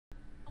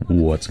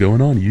What's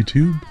going on,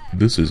 YouTube?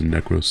 This is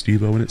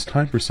Necrostevo, and it's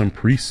time for some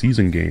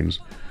preseason games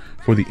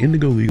for the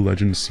Indigo League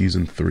Legends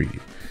Season 3.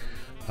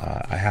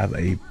 I have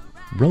a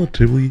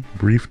relatively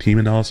brief team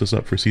analysis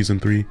up for Season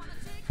 3.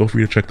 Feel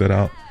free to check that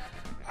out.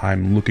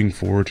 I'm looking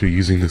forward to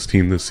using this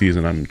team this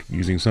season. I'm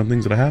using some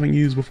things that I haven't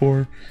used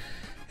before,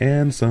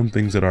 and some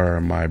things that are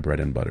my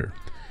bread and butter.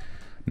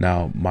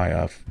 Now,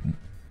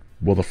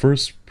 the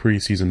first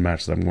preseason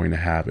match that I'm going to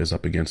have is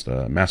up against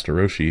Master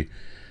Roshi.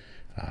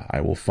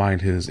 I will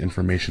find his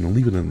information and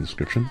leave it in the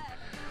description.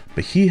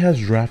 But he has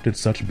drafted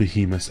such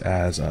behemoths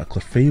as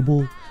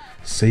Clefable,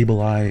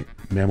 Sableye,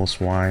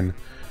 Mamoswine,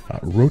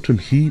 Rotom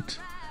Heat,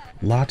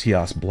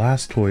 Latias,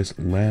 Blastoise,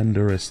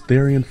 Landorus,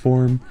 Therian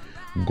Form,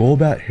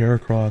 Golbat,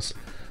 Heracross,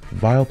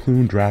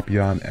 Vileplume,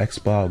 Drapion,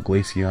 Exploud,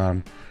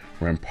 Glaceon,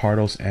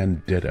 Rampardos,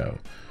 and Ditto.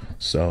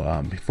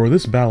 So for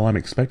this battle, I'm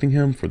expecting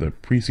him for the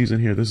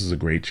preseason here. This is a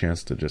great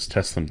chance to just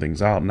test some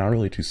things out. Not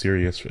really too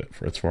serious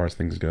for as far as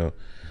things go.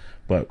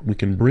 But we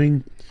can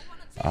bring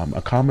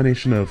a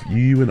combination of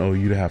UU and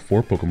OU to have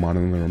 4 Pokemon,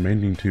 and the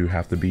remaining 2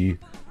 have to be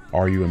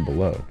RU and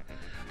below.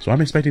 So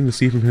I'm expecting to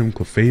see from him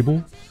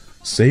Clefable,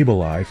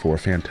 Sableye for a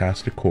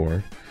fantastic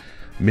core,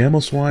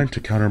 Mamoswine to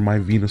counter my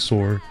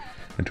Venusaur,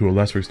 and to a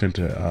lesser extent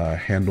to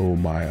handle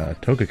my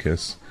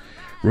Togekiss,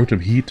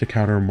 Rotom Heat to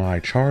counter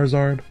my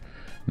Charizard,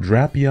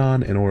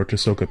 Drapion in order to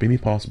soak up any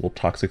possible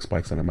toxic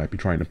spikes that I might be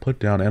trying to put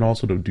down, and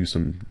also to do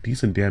some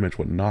decent damage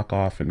with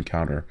knockoff and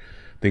counter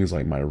things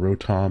like my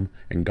Rotom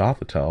and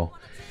Gothitelle,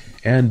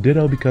 and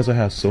Ditto because I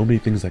have so many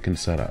things I can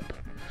set up.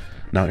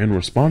 Now, in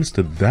response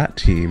to that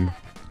team,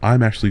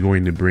 I'm actually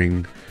going to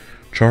bring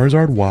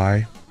Charizard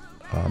Y,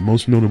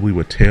 most notably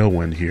with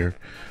Tailwind here,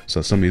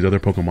 so some of these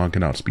other Pokemon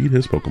can outspeed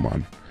his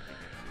Pokemon.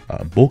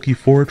 Bulky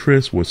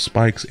Fortress with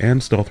Spikes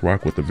and Stealth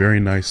Rock with a very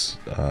nice,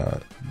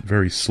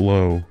 very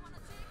slow,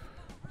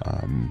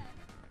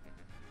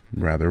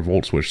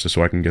 Volt Switch, just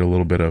so I can get a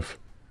little bit of,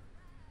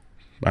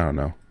 I don't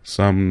know,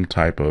 some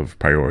type of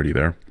priority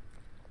there.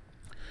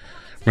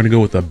 We're going to go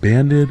with a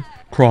Banded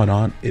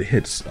Crawdon. It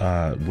hits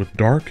with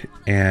Dark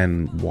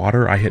and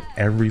Water. I hit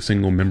every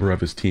single member of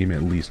his team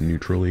at least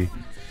neutrally.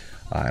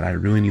 And I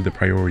really need the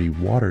priority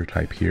Water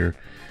type here,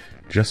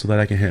 just so that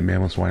I can hit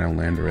Mamoswine and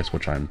Landorus,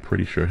 which I'm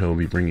pretty sure he'll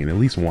be bringing at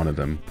least one of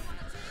them.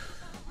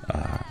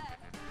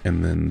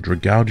 And then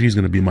Dragalge is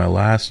going to be my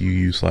last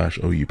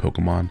UU/OU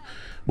Pokemon.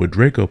 With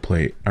Draco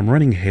Plate, I'm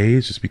running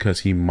Haze just because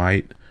he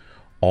might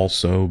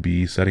also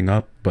be setting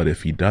up, but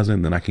if he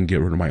doesn't, then I can get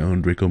rid of my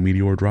own Draco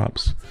Meteor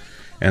drops.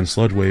 And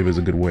Sludge Wave is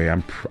a good way.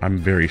 I'm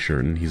very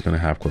certain he's going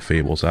to have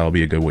Clefable, so that'll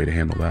be a good way to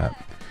handle that.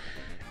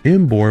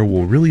 Imbor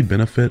will really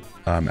benefit,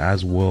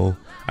 as will...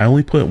 I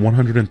only put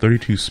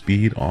 132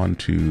 speed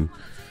onto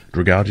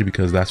Dragalge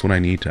because that's what I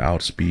need to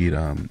outspeed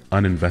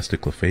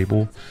uninvested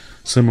Clefable.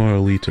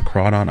 Similarly to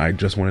Crawdon, I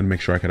just wanted to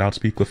make sure I could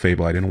outspeed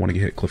Clefable. I didn't want to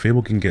get hit.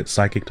 Clefable can get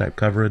Psychic type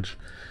coverage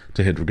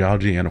to hit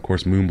Dragalge, and of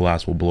course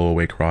Moonblast will blow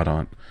away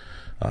Crawdon.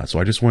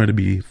 So I just wanted to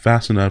be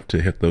fast enough to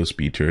hit those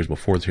speed tiers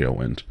before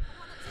Tailwind.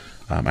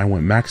 I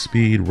went Max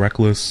Speed,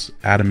 Reckless,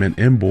 Adamant,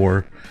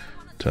 Imbor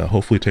to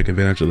hopefully take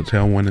advantage of the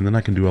Tailwind, and then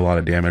I can do a lot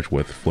of damage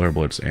with Flare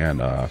Blitz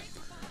and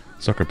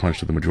Sucker Punch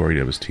to the majority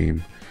of his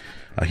team.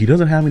 He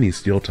doesn't have any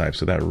Steel types,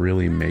 so that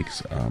really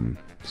makes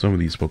some of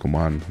these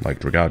Pokemon, like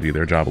Dragalge,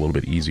 their job a little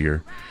bit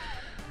easier.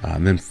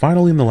 And then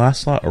finally in the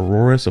last slot,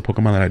 Aurorus, a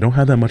Pokemon that I don't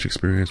have that much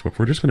experience with.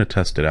 We're just going to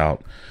test it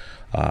out.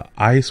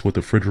 Ice with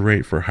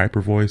Refrigerate for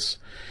Hyper Voice,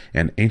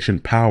 and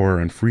Ancient Power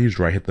and Freeze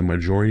Dry hit the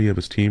majority of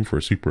his team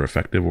for super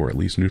effective or at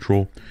least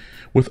neutral.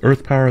 With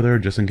Earth Power there,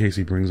 just in case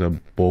he brings a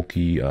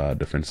bulky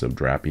defensive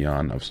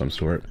Drapion of some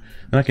sort,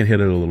 then I can hit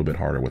it a little bit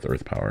harder with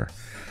Earth Power.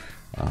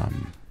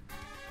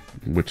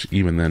 Which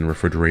even then,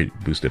 Refrigerate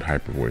boosted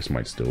Hyper Voice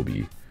might still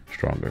be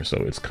stronger. So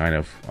it's kind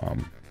of,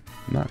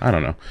 I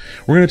don't know.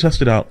 We're going to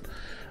test it out.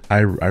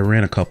 I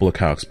ran a couple of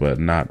calcs, but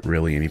not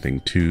really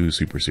anything too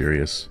super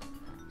serious.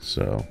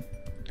 So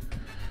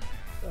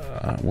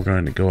we're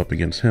going to go up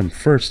against him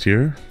first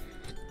here.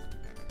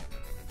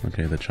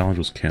 Okay, the challenge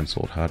was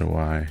canceled. How do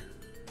I...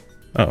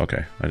 Oh,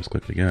 okay. I just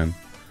clicked again.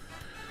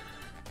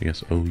 I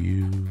guess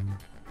OU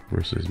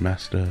versus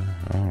Master.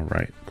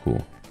 Alright,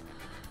 cool.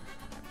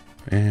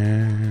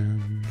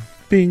 And...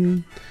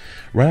 bing!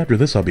 Right after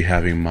this, I'll be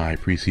having my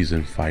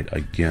preseason fight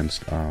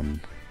against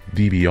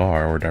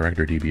DBR, or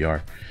Director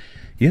DBR.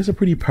 He has a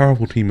pretty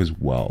powerful team as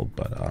well,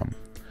 but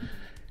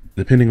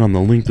depending on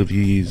the length of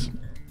these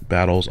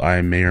battles,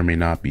 I may or may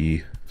not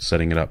be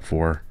setting it up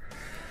for,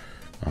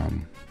 I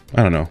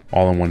don't know,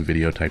 all-in-one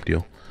video type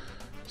deal.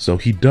 So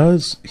he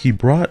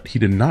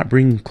did not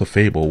bring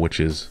Clefable, which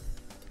is,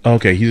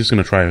 okay, he's just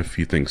going to try a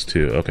few things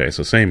too. Okay,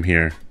 so same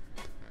here.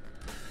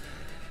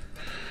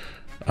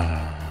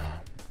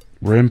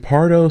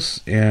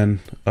 Rampardos and,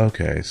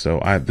 okay, so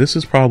this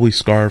is probably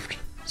Scarfed.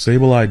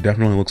 Sableye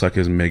definitely looks like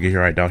his Mega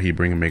here. I doubt he'd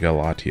bring a Mega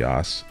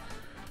Latias.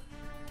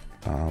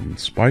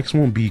 Spikes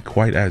won't be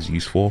quite as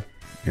useful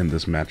in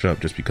this matchup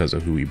just because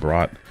of who he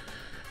brought.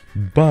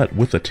 But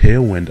with the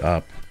Tailwind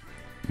up,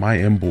 my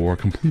Imbor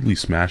completely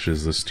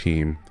smashes this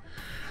team.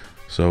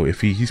 So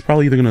if he's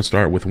probably either going to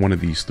start with one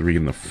of these three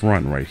in the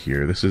front right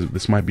here.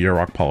 This might be a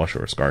Rock Polish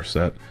or a Scarf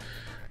set.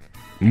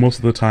 Most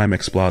of the time,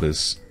 Exploud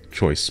is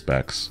choice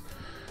specs.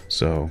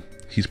 So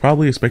he's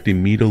probably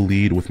expecting me to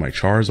lead with my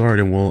Charizard,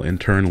 and we'll in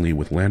turn lead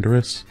with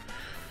Landorus.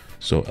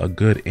 So a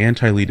good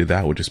anti-lead to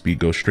that would just be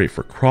go straight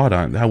for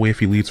Crawdon. That way if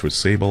he leads with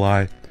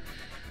Sableye,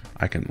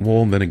 I can,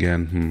 well then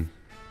again,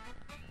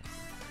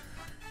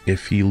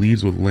 if he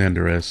leads with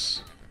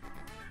Landorus,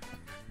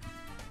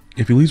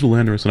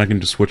 then I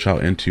can just switch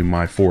out into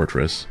my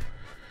Fortress.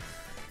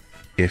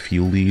 If he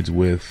leads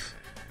with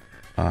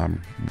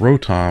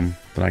Rotom,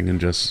 then I can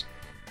just...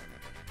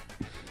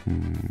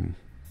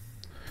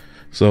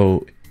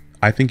 So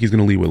I think he's going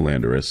to lead with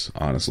Landorus,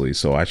 honestly.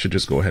 So I should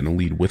just go ahead and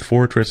lead with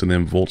Fortress and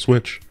then Volt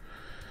Switch.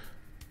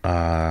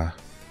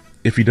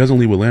 If he doesn't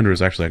lead with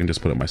Landorus, actually I can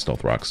just put up my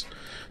Stealth Rocks.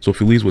 So if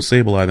he leads with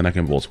Sableye, then I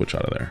can Volt Switch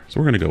out of there. So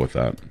we're going to go with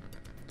that.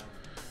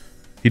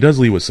 He does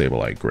lead with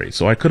Sableye, great.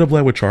 So I could have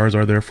led with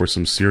Charizard there for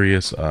some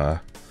serious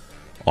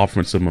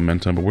offensive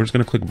momentum, but we're just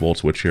going to click Volt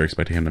Switch here,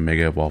 expecting him to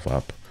Mega Evolve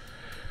up.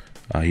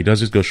 He does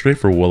just go straight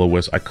for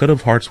Will-O-Wisp. I could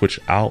have Hard Switch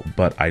out,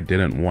 but I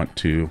didn't want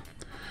to.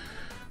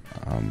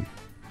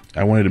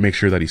 I wanted to make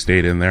sure that he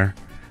stayed in there.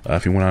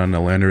 If he went on a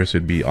Landorus,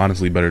 it'd be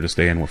honestly better to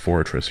stay in with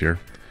Fortress here.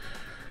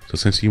 So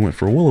since he went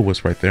for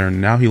Will-O-Wisp right there,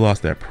 now he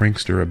lost that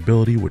Prankster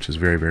ability, which is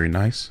very, very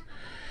nice.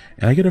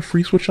 And I get a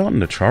free switch out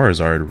into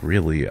Charizard,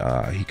 really.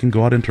 He can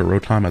go out into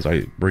Rotom as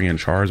I bring in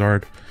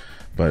Charizard,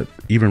 but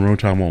even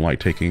Rotom won't like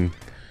taking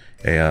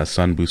a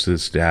Sun Boosted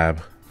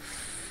Stab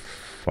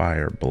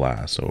Fire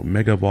Blast. So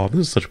Mega Evolve,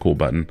 this is such a cool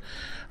button.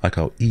 I like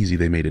how easy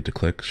they made it to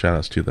click.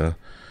 Shoutouts to the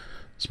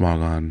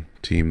Smogon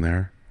team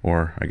there,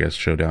 or I guess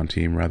Showdown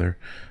team rather.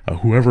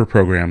 Whoever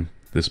programmed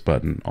this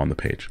button on the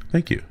page.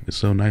 Thank you. It's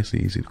so nice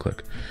and easy to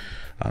click.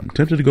 I'm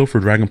tempted to go for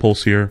Dragon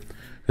Pulse here.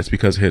 That's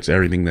because it hits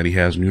everything that he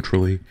has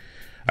neutrally.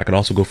 I could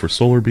also go for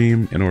Solar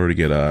Beam in order to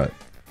get a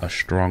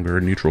stronger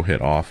neutral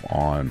hit off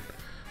on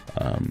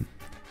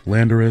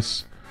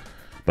Landorus.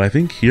 But I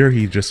think here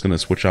he's just going to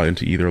switch out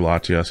into either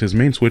Latias. His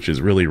main switch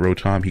is really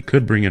Rotom. He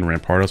could bring in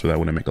Rampardos, but that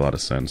wouldn't make a lot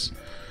of sense.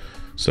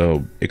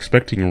 So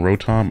expecting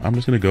Rotom, I'm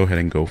just going to go ahead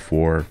and go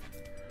for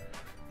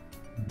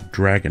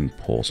Dragon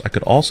Pulse. I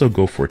could also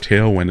go for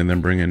Tailwind and then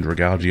bring in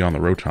Dragalge on the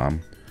Rotom.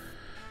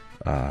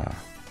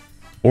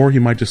 Or he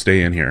might just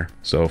stay in here.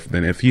 So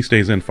then if he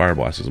stays in, Fire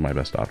Blast is my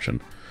best option.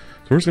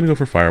 So we're just going to go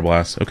for Fire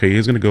Blast. Okay,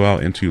 he's going to go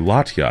out into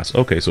Latias.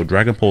 Okay, so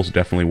Dragon Pulse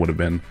definitely would have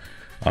been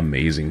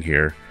amazing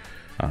here.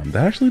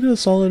 That actually did a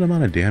solid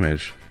amount of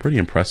damage. Pretty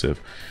impressive.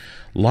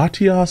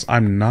 Latias,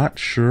 I'm not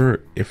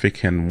sure if it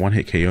can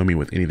one-hit KO me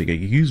with anything. It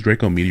can use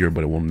Draco Meteor,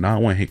 but it will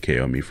not one-hit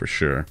KO me for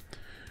sure.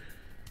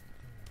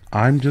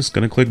 I'm just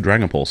going to click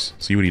Dragon Pulse,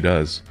 see what he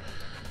does.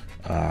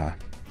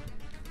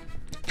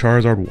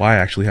 Charizard Y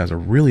actually has a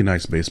really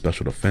nice base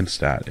special defense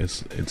stat.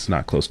 It's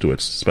not close to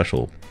its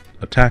special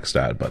attack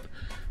stat, but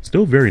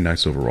still very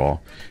nice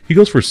overall. He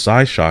goes for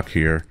Psyshock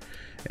here,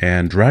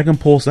 and Dragon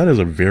Pulse, that is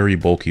a very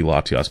bulky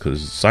Latias,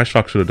 because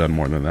Psyshock should have done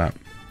more than that.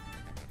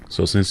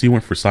 So since he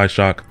went for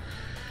Psyshock,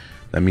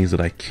 that means that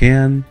I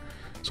can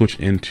switch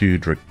into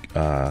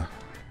I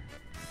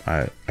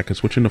can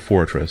switch into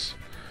Fortress.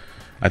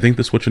 I think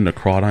the switch into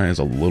Crawdon is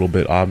a little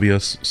bit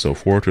obvious, so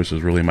Fortress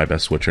is really my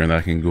best switcher, and then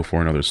I can go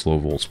for another Slow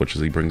Volt switch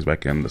as he brings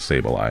back in the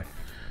Sableye.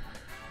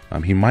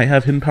 He might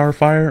have Hidden Power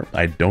Fire.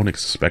 I don't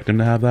expect him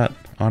to have that,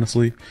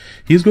 honestly.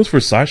 He just goes for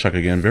Psyshock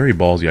again, very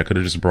ballsy. I could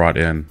have just brought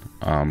in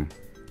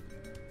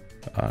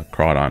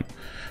Crawdon,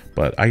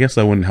 but I guess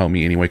that wouldn't help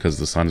me anyway because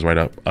the sun's right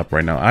up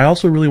right now. I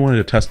also really wanted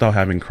to test out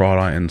having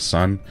Crawdon and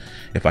Sun,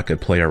 if I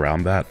could play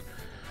around that.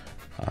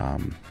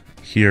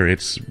 Here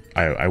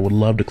I would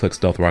love to click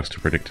Stealth Rocks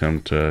to predict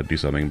him to do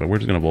something, but we're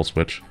just gonna Volt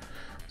Switch,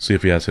 see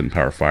if he has Hidden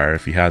Power Fire.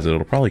 If he has it,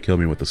 it'll probably kill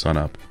me with the sun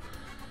up.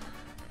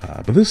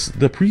 But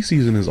the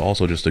preseason is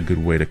also just a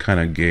good way to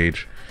kind of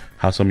gauge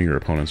how some of your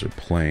opponents are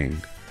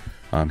playing.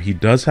 He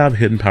does have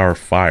Hidden Power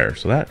Fire,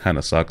 so that kind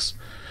of sucks.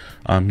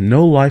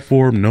 No Life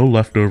Orb, no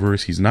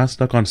Leftovers. He's not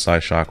stuck on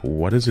Psyshock.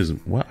 What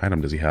item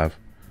does he have?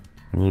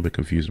 I'm a little bit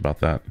confused about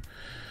that.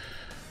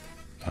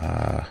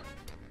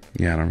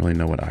 Yeah, I don't really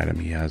know what item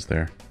he has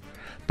there.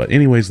 But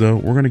anyways, though,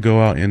 we're going to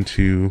go out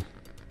into...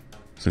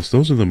 Since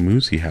those are the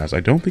moves he has, I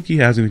don't think he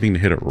has anything to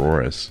hit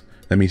Auroras.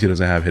 That means he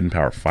doesn't have Hidden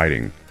Power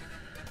Fighting.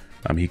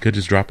 He could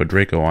just drop a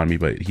Draco on me,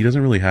 but he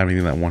doesn't really have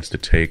anything that wants to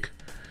take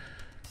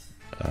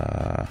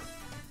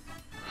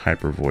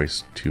Hyper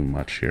Voice too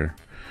much here.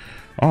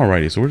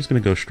 Alrighty, so we're just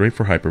going to go straight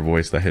for Hyper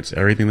Voice. That hits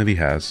everything that he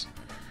has,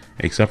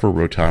 except for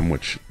Rotom,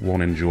 which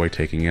won't enjoy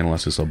taking in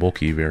unless it's a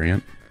bulky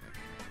variant.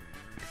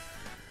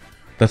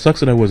 That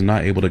sucks that I was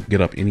not able to get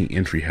up any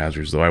entry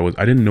hazards, though.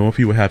 I didn't know if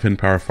he would have Hidden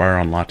Power Fire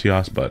on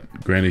Latias, but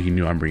granted he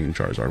knew I'm bringing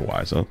Charizard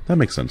Y, so that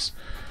makes sense.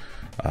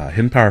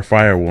 Hidden Power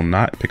Fire will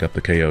not pick up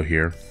the KO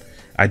here.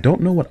 I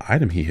don't know what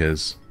item he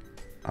is.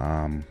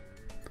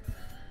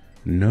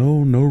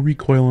 No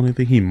recoil on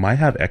anything. He might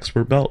have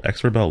Expert Belt.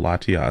 Expert Belt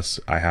Latias.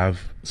 I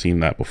have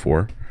seen that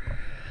before.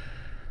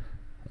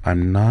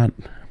 I'm not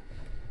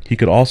He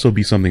could also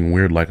be something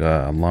weird like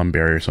a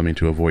Lumberry or something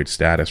to avoid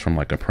status from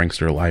like a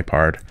Prankster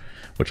Lipard,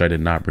 which I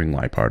did not bring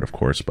Lipard, of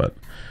course, but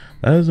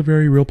that is a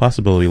very real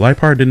possibility.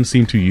 Lipard didn't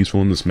seem too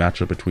useful in this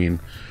matchup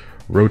between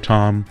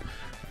Rotom,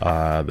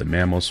 the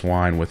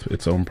Mamoswine with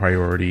its own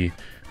priority,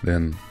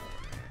 then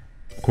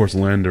of course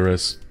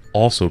Landorus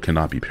also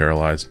cannot be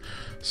paralyzed.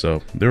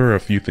 So there are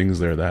a few things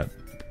there that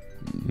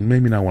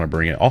made me not want to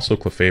bring it. Also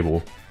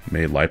Clefable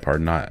made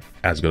Lipard not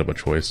as good of a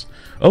choice.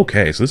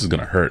 Okay, so this is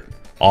gonna hurt.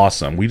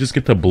 Awesome. We just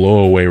get to blow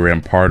away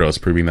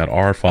Rampardos, proving that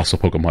our fossil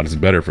Pokemon is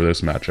better for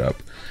this matchup.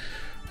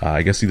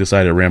 I guess he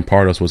decided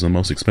Rampardos was the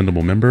most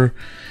expendable member.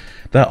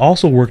 That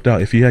also worked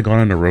out. If he had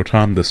gone into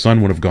Rotom, the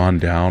sun would have gone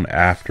down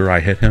after I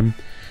hit him.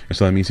 And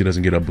so that means he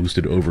doesn't get a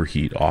boosted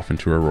overheat off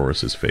into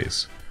Aurora's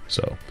face.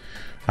 So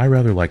I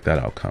rather like that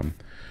outcome.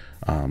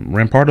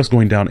 Rampardos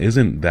going down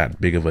isn't that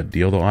big of a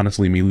deal, though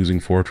honestly me losing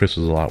Fortress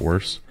was a lot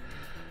worse.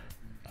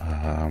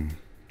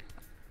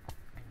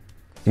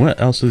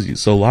 What else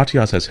is... So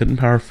Latias has Hidden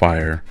Power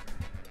Fire,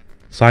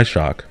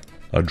 Psyshock,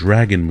 a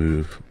Dragon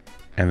move,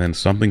 and then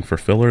something for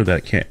filler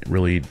that can't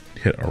really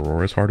hit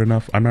Aurora's hard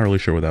enough. I'm not really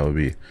sure what that would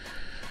be.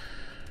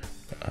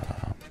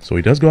 So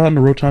he does go out into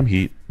Rotom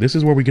Heat. This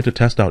is where we get to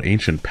test out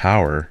Ancient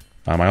Power.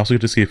 I also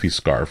get to see if he's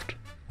Scarfed,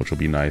 which will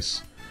be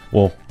nice.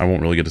 Well, I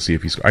won't really get to see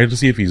if he's... I get to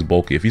see if he's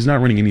bulky. If he's not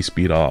running any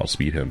speed, I'll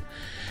outspeed him.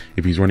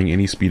 If he's running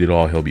any speed at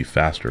all, he'll be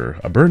faster.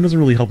 A burn doesn't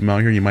really help him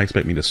out here. You might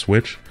expect me to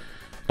switch.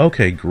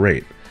 Okay,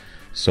 great.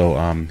 So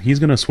he's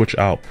going to switch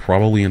out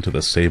probably into the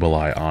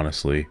Sableye,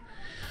 honestly.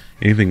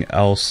 Anything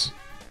else?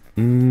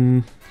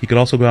 He could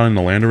also go out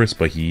into Landorus,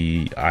 but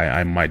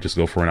I might just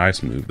go for an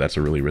Ice move. That's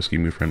a really risky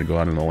move for him to go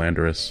out into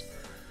Landorus.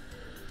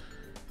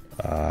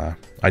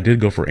 I did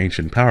go for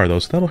Ancient Power, though,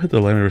 so that'll hit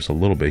the Landorus a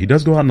little bit. He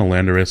does go out into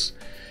Landorus,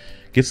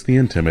 gets the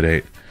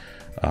Intimidate.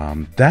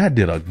 That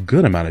did a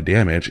good amount of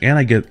damage, and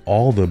I get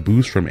all the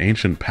boost from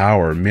Ancient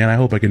Power. Man, I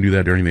hope I can do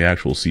that during the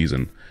actual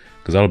season,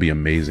 because that'll be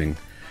amazing.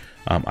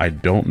 I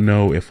don't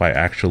know if I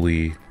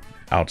actually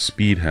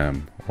outspeed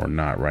him or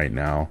not right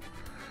now.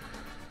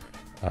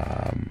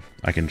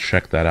 I can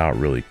check that out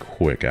really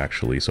quick,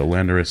 actually. So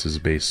Landorus is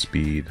base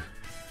speed.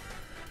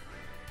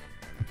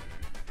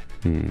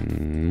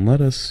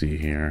 Let us see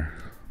here.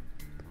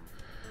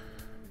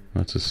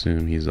 Let's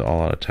assume he's an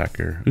all-out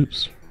attacker.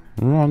 Oops.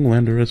 Wrong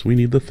Landorus. We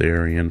need the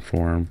Therian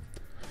form.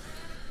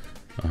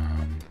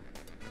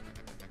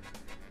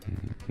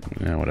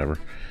 Yeah, whatever.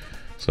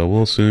 So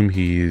we'll assume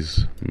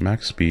he's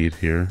max speed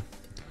here.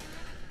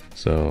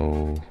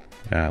 So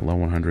at low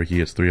 100, he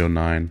hits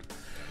 309.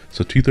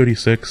 So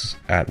 236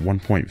 at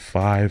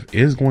 1.5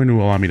 is going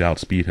to allow me to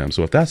outspeed him.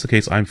 So if that's the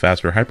case, I'm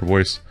faster. Hyper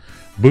Voice.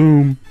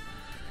 Boom.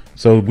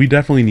 So we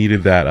definitely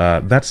needed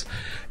that. That's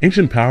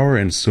Ancient Power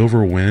and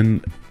Silver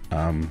Wind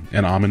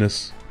and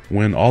Ominous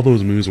Wind. All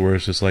those moves where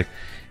it's just like,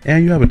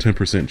 and you have a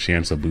 10%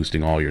 chance of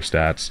boosting all your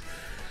stats.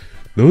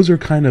 Those are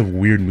kind of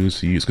weird moves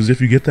to use, because if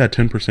you get that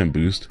 10%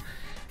 boost,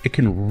 it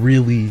can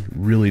really,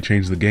 really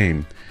change the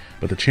game.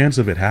 But the chance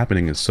of it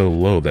happening is so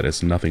low that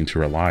it's nothing to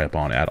rely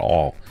upon at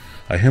all.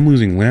 Him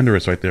losing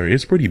Landorus right there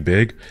is pretty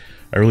big.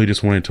 I really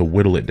just wanted to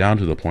whittle it down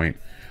to the point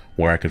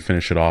where I could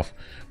finish it off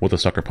with a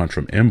Sucker Punch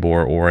from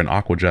Emboar or an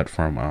Aqua Jet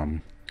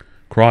from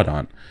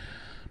Crawdont.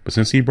 But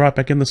since he brought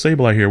back in the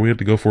Sableye here, we have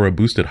to go for a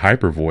boosted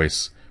Hyper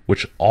Voice,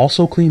 which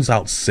also cleans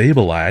out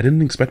Sableye. I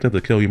didn't expect that to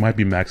kill. You might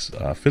be max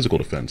physical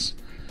defense.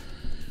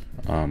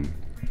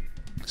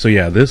 So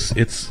yeah, that's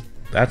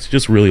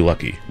just really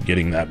lucky,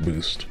 getting that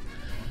boost,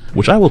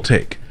 which I will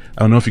take.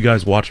 I don't know if you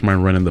guys watched my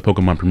run in the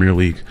Pokemon Premier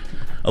League.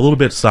 A little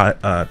bit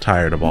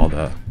tired of all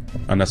the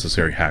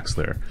unnecessary hacks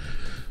there.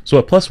 So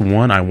at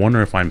 +1, I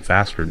wonder if I'm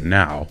faster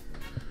now.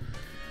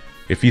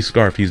 If he's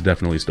Scarfed, he's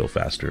definitely still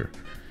faster.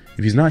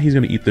 If he's not, he's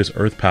going to eat this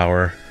Earth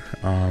Power.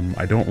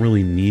 I don't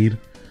really need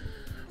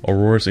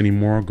Auroras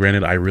anymore.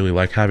 Granted, I really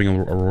like having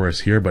Auroras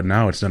here, but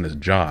now it's done its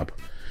job.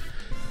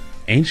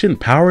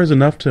 Ancient Power is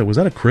enough to... Was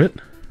that a crit?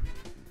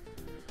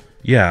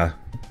 Yeah.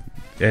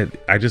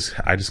 I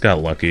just got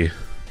lucky.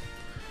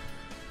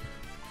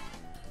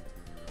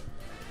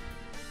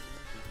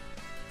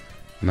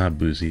 Not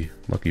boozy.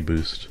 Lucky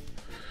boost.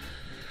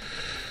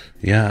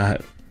 Yeah.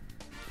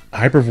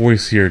 Hyper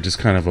Voice here just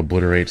kind of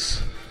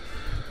obliterates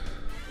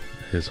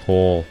his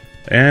whole...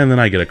 And then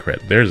I get a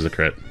crit. There's the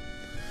crit.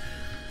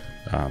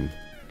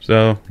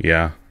 So,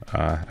 yeah.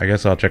 I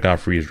guess I'll check out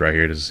Freeze right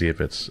here to see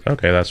if it's...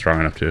 Okay, that's strong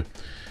enough too.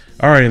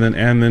 Alright,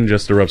 and then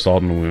just to rub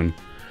salt in the wound.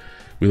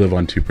 We live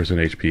on 2%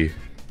 HP.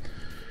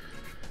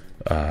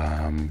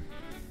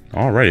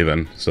 Alrighty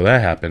then. So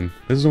that happened.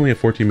 This is only a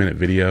 14-minute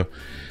video.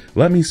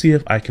 Let me see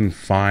if I can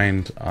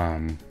find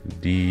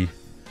DRB,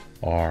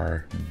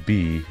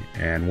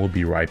 and we'll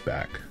be right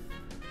back.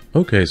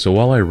 Okay, so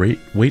while I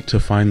wait to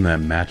find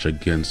that match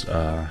against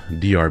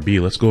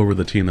DRB, let's go over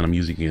the team that I'm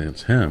using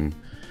against him.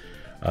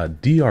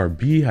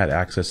 DRB had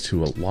access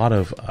to a lot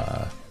of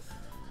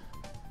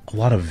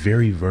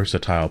very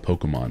versatile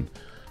Pokemon.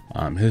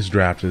 His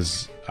draft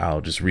is, I'll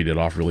just read it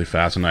off really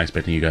fast. I'm not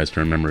expecting you guys to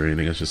remember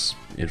anything. It's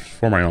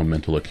for my own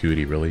mental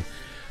acuity, really.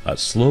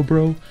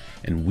 Slowbro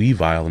and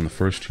Weavile in the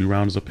first 2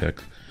 rounds of pick.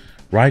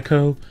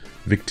 Raikou,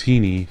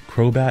 Victini,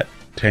 Crobat,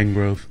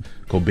 Tangrowth,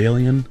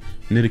 Cobalion,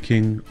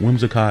 Nidoking,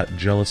 Whimsicott,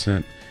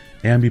 Jellicent,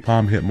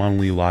 Ambipom,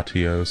 Hitmonlee,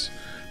 Latios,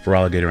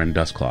 Feraligatr, and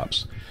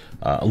Dusclops.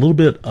 A little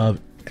bit of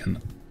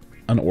an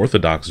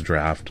unorthodox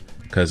draft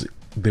because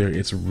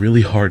it's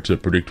really hard to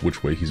predict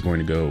which way he's going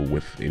to go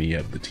with any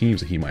of the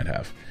teams that he might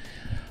have.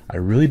 I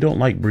really don't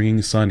like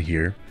bringing Sun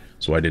here,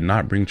 so I did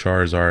not bring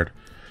Charizard.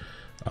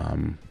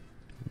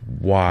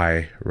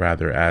 Y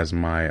rather as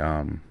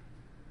my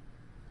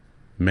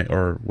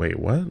wait,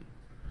 what?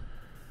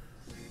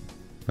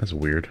 That's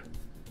weird.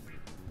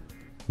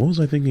 What was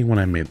I thinking when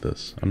I made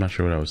this? I'm not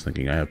sure what I was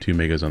thinking. I have two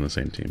Megas on the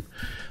same team.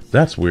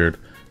 That's weird.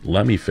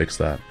 Let me fix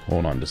that.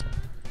 Hold on just.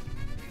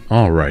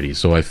 Alrighty,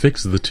 so I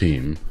fixed the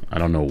team. I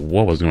don't know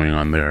what was going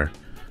on there.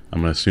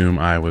 I'm gonna assume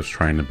I was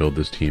trying to build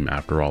this team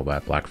after all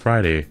that Black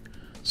Friday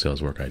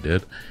sales work I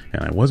did,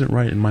 and I wasn't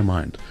right in my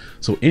mind.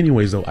 So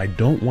anyways though, I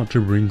don't want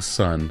to bring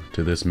Sun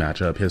to this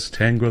matchup. His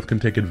Tangrowth can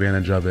take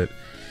advantage of it.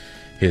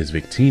 His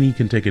Victini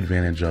can take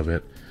advantage of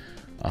it.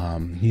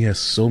 He has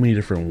so many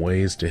different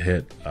ways to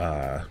hit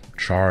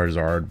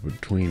Charizard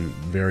between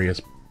various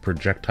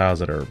projectiles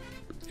that are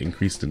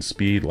increased in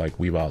speed, like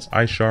Weavile's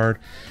Ice Shard,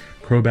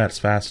 Crobat's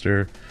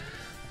faster,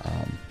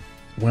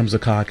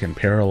 Whimsicott can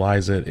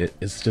paralyze it.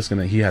 It's just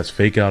gonna, he has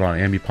Fake Out on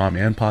Ambipom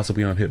and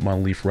possibly on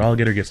Hitmonlee.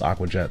 Feraligatr gets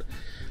Aqua Jet.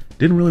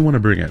 Didn't really want to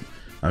bring it.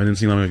 I didn't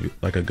seem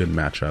like a good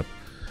matchup.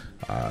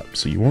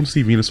 So you won't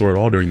see Venusaur at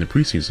all during the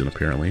preseason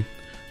apparently.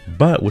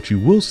 But what you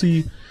will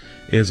see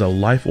is a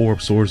Life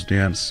Orb Swords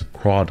Dance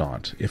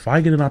Crawdaunt. If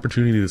I get an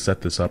opportunity to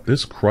set this up,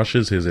 this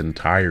crushes his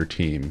entire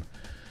team.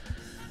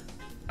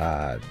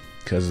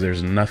 Because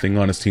there's nothing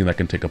on his team that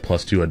can take a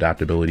 +2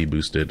 adaptability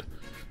boosted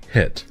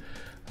hit.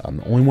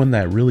 The only one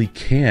that really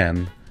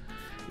can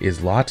is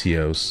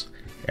Latios,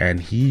 and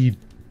he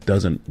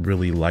doesn't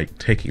really like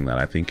taking that.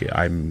 I think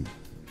I don't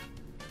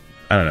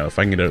know, if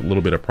I can get a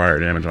little bit of prior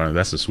damage on it,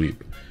 that's a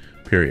sweep.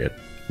 Period.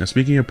 Now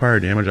speaking of prior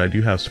damage, I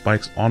do have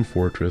Spikes on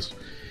Fortress.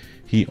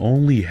 He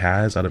only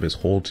has, out of his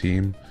whole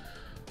team,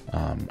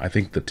 I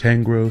think the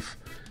Tangrowth,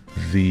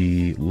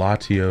 the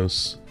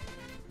Latios,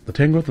 and the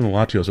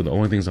Latios are the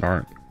only things that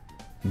aren't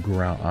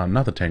ground.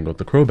 Not the Tangrowth,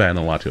 the Crobat and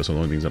the Latios are the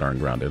only things that aren't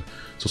grounded.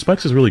 So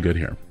Spikes is really good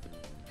here.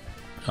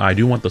 I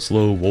do want the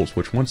slow Volt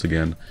Switch once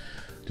again,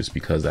 just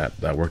because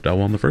that worked out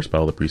well in the first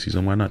battle of the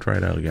preseason. Why not try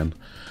it out again?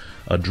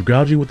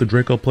 Dragalge with the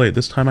Draco Plate.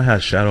 This time I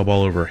have Shadow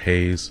Ball over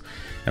Haze,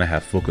 and I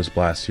have Focus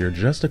Blast here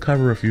just to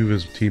cover a few of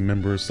his team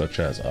members, such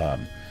as I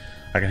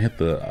can hit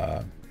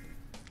the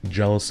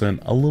Jellicent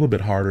a little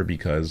bit harder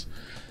because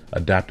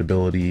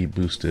adaptability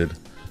boosted.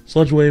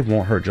 Sludge Wave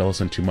won't hurt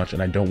Jellicent too much,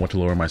 and I don't want to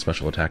lower my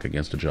special attack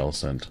against a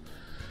Jellicent.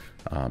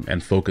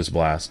 And Focus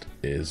Blast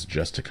is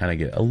just to kind of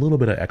get a little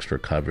bit of extra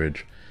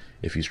coverage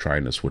if he's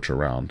trying to switch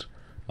around.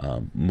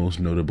 Most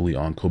notably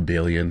on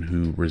Cobalion,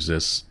 who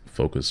resists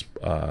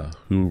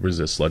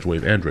Sludge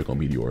Wave and Draco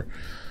Meteor.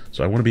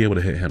 So I want to be able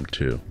to hit him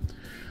too.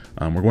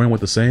 We're going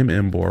with the same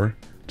Emboar,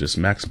 just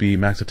max speed,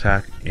 max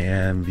attack,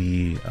 and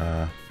the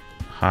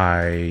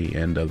high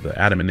end of the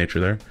adamant nature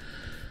there.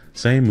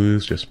 Same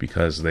moves, just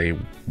because they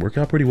work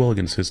out pretty well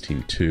against his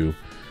team too.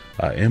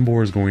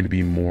 Emboar is going to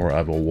be more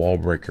of a wall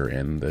breaker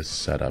in this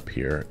setup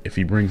here. If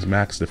he brings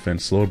max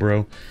defense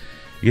Slowbro,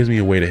 it gives me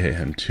a way to hit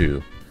him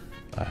too,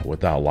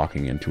 without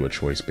locking into a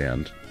choice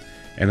band.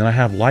 And then I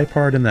have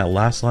Liepard in that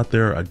last slot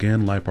there.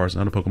 Again, Liepard's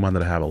not a Pokemon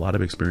that I have a lot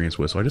of experience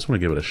with, so I just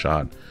want to give it a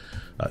shot.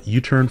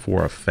 U-turn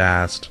for a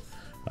fast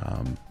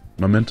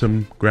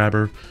momentum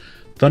grabber.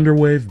 Thunder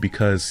Wave,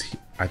 because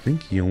I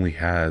think he only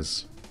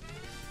has...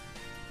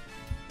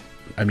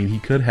 I mean, he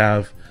could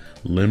have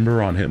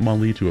Limber on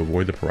Hitmonlee to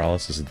avoid the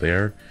paralysis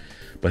there,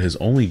 but his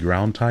only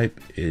ground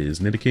type is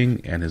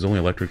Nidoking, and his only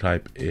electric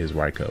type is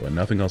Raikou, and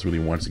nothing else really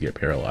wants to get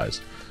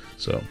paralyzed.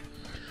 So,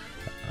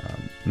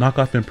 knock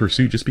off in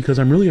Pursuit, just because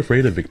I'm really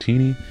afraid of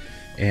Victini,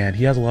 and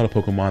he has a lot of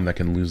Pokemon that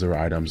can lose their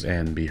items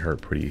and be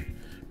hurt pretty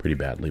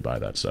badly by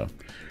that. So,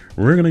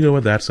 we're going to go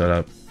with that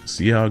setup,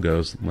 see how it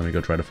goes. Let me go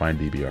try to find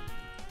DBR.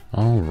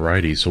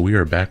 Alrighty, so we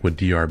are back with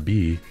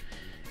DRB.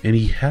 And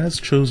he has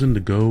chosen to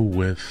go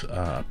with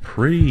a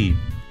pretty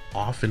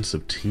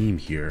offensive team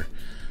here.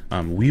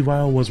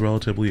 Weavile was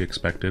relatively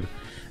expected,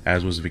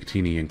 as was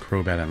Victini and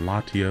Crobat and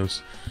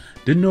Latios.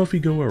 Didn't know if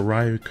he'd go with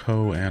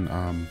Raikou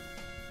and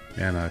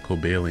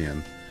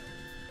Cobalion.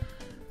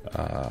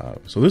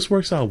 So this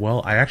works out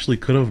well. I actually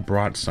could have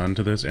brought Sun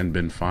to this and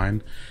been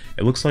fine.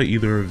 It looks like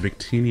either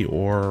Victini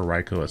or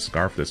Raikou at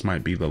Scarf. This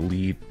might be the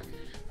lead,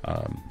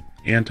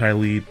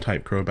 anti-lead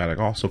type Crobat. It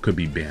also could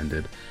be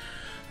banded.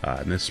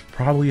 And this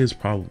probably is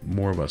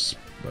more of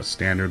a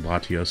standard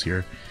Latios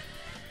here.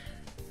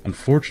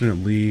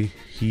 Unfortunately,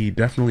 he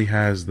definitely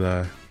has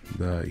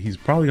he's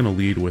probably going to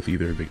lead with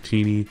either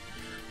Victini,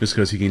 just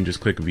because he can just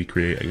click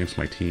V-Create against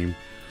my team,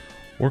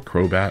 or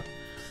Crobat.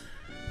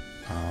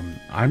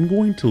 I'm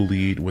going to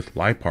lead with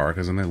Liepard,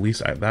 because then at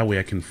least that way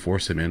I can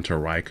force him into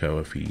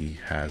Raikou if he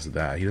has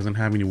that. He doesn't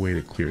have any way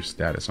to clear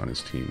status on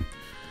his team.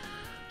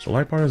 So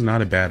Liepard is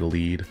not a bad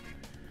lead.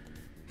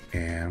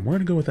 And we're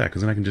going to go with that,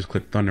 because then I can just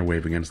click Thunder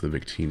Wave against the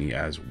Victini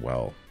as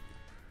well.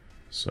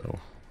 So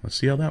let's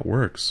see how that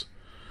works.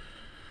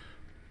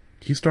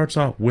 He starts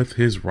out with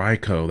his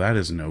Raikou. That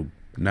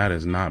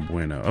is not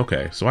bueno.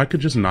 Okay, so I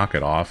could just knock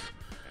it off.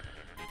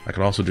 I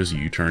could also just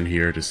U-turn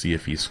here to see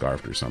if he's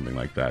scarfed or something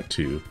like that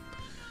too.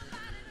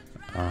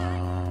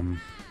 At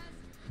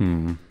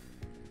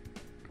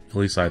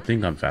least I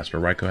think I'm faster.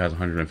 Raikou has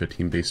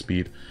 115 base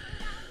speed.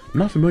 I'm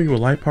not familiar with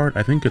Liepard.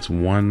 I think it's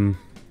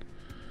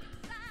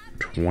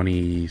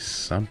 120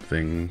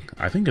 something.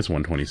 I think it's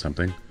 120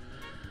 something.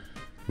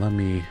 Let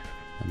me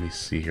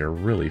see here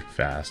really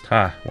fast.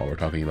 While we're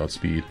talking about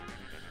speed,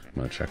 I'm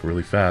gonna check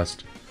really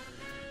fast.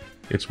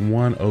 It's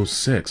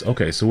 106.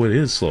 Okay, so it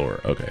is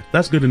slower. Okay,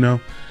 that's good to know.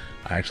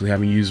 I actually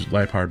haven't used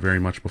Liepard very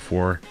much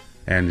before,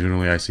 and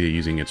generally I see it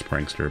using its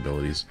prankster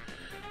abilities.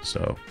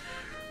 So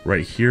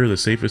right here, the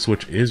safest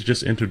switch is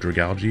just into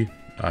Dragalge.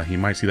 He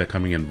might see that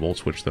coming in Volt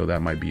Switch, though.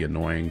 That might be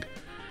annoying.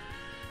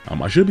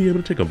 I should be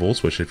able to take a Volt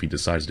Switch if he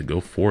decides to go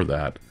for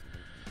that.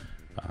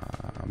 I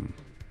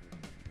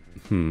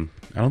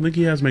don't think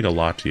he has Mega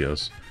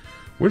Latios.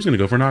 We're just going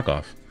to go for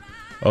knockoff.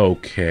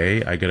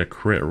 Okay, I get a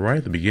crit right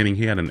at the beginning.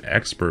 He had an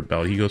Expert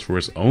Belt. He goes for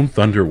his own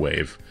Thunder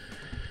Wave.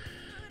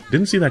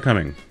 Didn't see that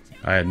coming.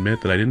 I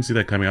admit that I didn't see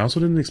that coming. I also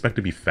didn't expect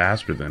to be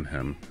faster than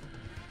him.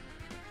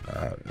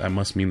 That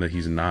must mean that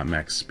he's not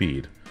max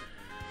speed.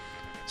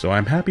 So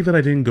I'm happy that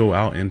I didn't go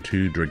out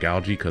into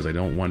Dragalge because I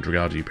don't want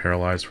Dragalge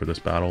paralyzed for this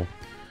battle.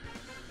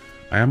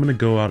 I am going to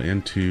go out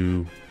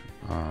into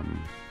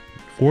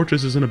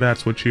Fortress isn't a bad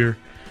switch here.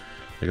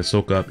 I can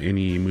soak up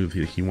any move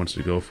that he wants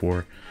to go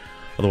for.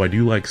 Although I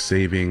do like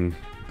saving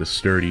the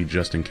Sturdy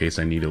just in case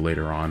I need it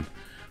later on.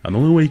 And the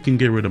only way you can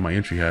get rid of my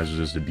entry hazards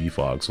is to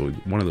defog, so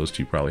one of those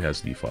two probably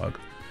has defog.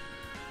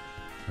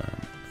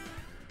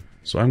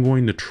 So I'm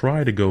going to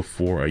try to go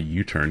for a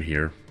U-turn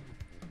here.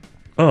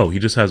 Oh, he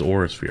just has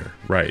Aura Sphere,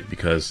 right,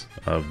 because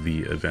of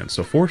the event.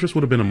 So Fortress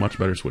would have been a much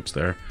better switch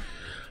there.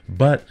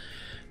 But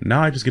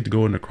now I just get to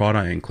go into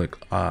Crawdai and click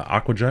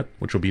Aqua Jet,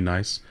 which will be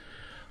nice.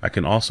 I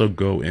can also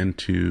go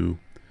into...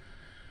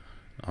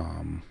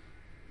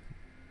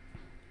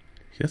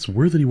 It's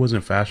weird that he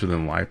wasn't faster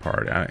than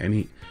Liepard,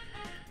 and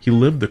he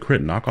lived the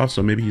crit knockoff,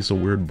 so maybe he's a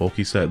weird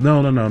bulky set.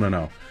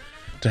 No.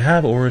 To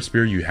have Aura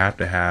Spear, you have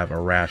to have a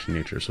Rash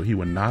Nature, so he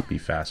would not be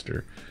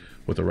faster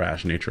with a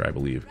Rash Nature, I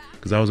believe,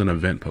 because that was an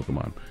event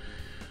Pokemon.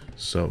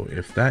 So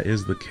if that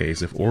is the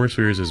case, if Aura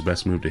Sphere is his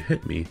best move to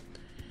hit me,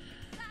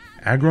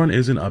 Aggron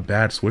isn't a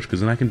bad switch, because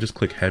then I can just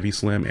click Heavy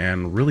Slam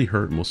and really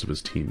hurt most of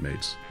his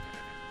teammates.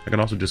 I can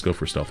also just go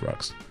for Stealth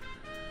Rocks.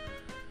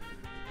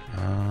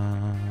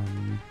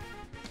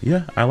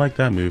 Yeah, I like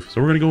that move.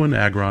 So we're going to go into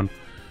Aggron.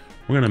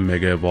 We're going to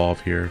Mega Evolve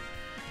here.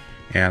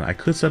 And I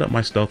could set up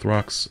my Stealth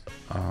Rocks,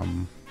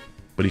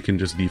 but he can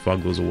just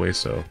defog those away,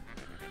 so...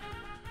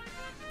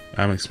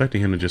 I'm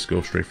expecting him to just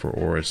go straight for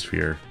Aura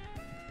Sphere.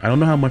 I don't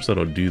know how much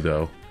that'll do,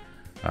 though.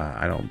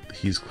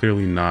 He's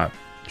clearly not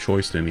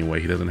choiced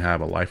anyway. He doesn't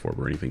have a Life Orb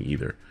or anything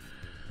either.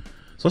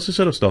 So let's just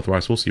set up Stealth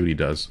Rocks. We'll see what he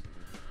does.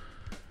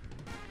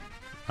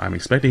 I'm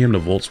expecting him to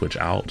Volt Switch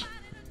out.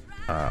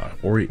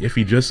 Or if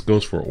he just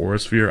goes for Aura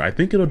Sphere, I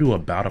think it'll do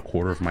about a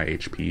quarter of my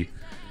HP.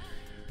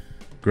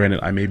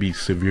 Granted, I may be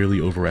severely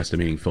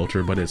overestimating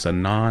Filter, but it's a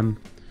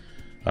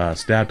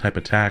non-stab type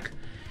attack.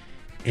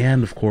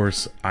 And of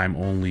course, I'm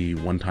only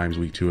 1 times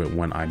weak to it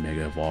when I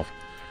Mega Evolve.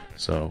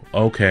 So,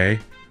 okay.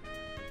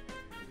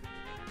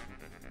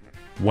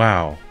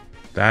 Wow.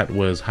 That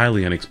was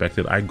highly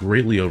unexpected. I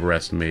greatly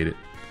overestimated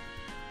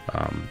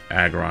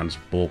Aggron's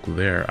bulk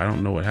there. I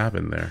don't know what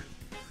happened there.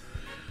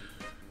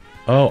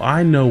 Oh,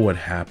 I know what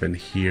happened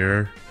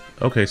here.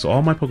 Okay, so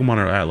all my Pokemon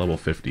are at level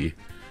 50.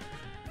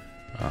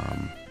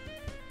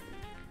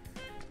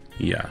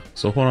 Yeah,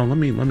 so hold on, let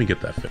me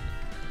get that fit.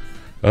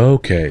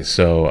 Okay,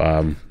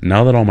 so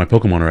now that all my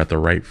Pokemon are at the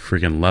right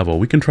freaking level,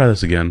 we can try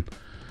this again.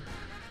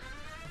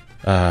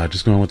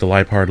 Just going with the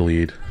Liepard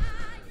lead.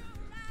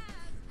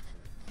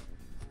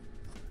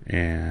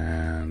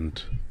 And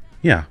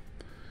yeah.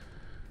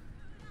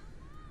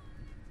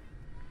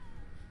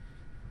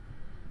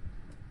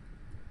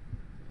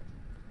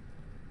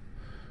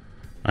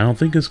 I don't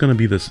think it's going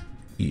to be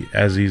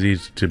as easy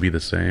to be the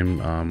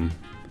same.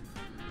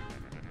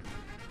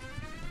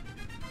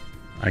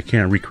 I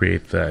can't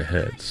recreate that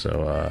hit,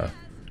 so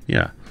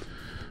yeah.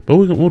 But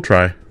we'll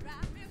try.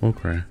 We'll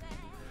try.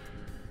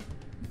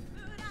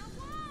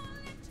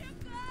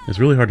 It's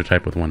really hard to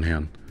type with one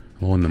hand.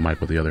 I'm holding the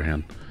mic with the other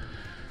hand.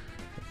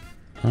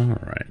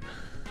 Alright.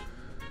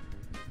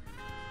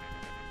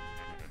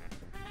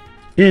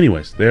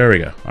 Anyways, there we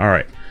go.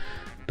 Alright.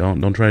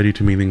 Don't try to do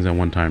too many things at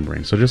one time,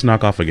 brain. So just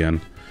knock off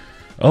again.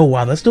 Oh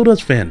wow, that still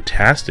does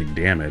fantastic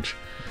damage.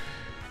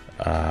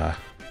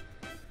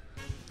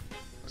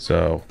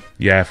 So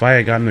yeah, if I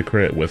had gotten the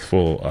crit with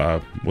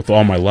with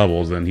all my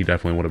levels, then he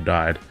definitely would have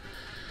died.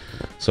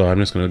 So I'm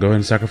just gonna go ahead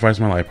and sacrifice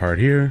my Liepard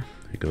here.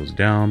 It goes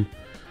down.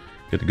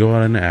 Get to go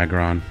out into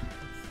Aggron.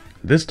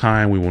 This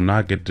time we will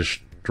not get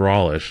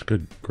Destralish.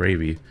 Good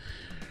gravy.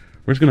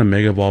 We're just gonna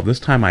Mega Evolve. This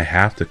time I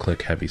have to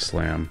click Heavy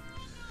Slam.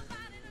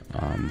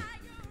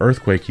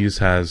 Earthquake, he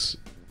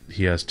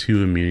he has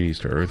 2 immunities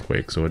to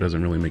Earthquake, so it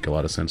doesn't really make a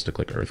lot of sense to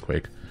click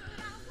Earthquake.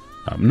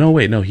 No,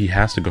 wait, no, he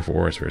has to go for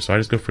Aura Sphere, so I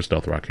just go for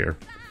Stealth Rock here.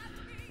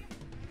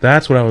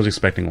 That's what I was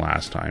expecting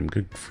last time.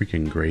 Good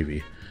freaking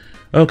gravy.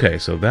 Okay,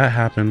 so that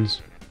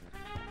happens.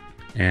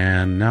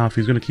 And now if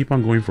he's going to keep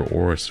on going for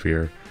Aura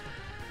Sphere,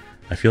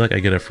 I feel like I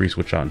get a free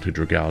switch out into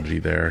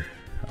Dragalge there.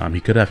 He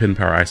could have Hidden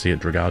Power Icy at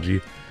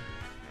Dragalge.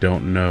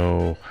 Don't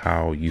know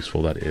how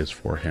useful that is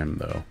for him,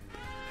 though.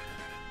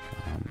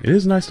 It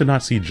is nice to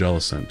not see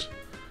Jellicent.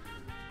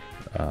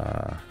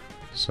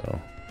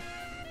 So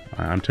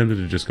I'm tempted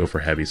to just go for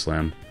Heavy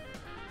Slam.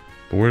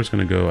 But we're just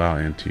going to go out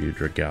into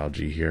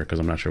Dragalge here, because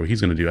I'm not sure what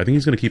he's going to do. I think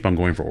he's going to keep on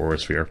going for Aura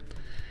Sphere.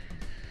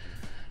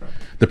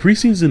 The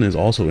preseason is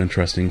also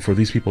interesting for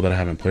these people that I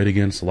haven't played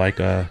against, like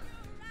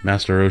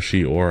Master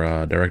Roshi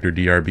or Director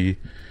DRB.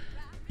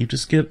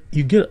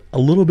 You get a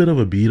little bit of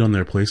a beat on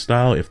their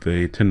playstyle if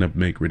they tend to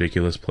make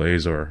ridiculous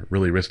plays or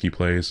really risky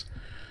plays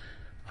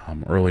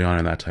early on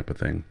and that type of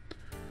thing.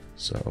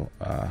 So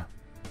I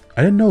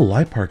didn't know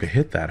Liepar could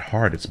hit that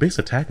hard. Its base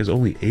attack is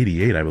only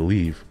 88, I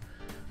believe.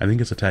 I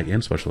think its attack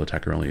and special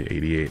attack are only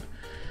 88.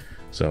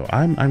 So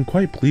I'm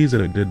quite pleased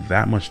that it did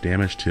that much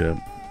damage to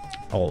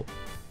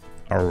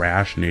a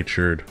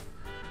rash-natured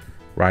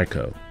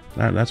Raikou.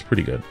 That's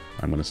pretty good,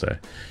 I'm going to say.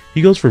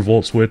 He goes for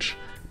Volt Switch.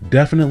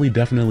 Definitely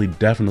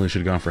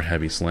should have gone for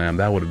Heavy Slam.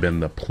 That would have been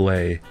the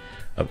play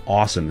of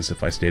awesomeness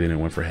if I stayed in and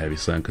went for Heavy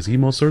Slam, because he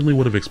most certainly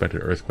would have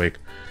expected Earthquake.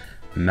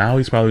 Now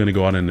he's probably going to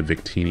go out into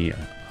Victini,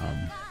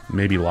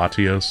 maybe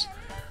Latios.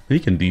 He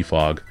can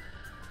Defog,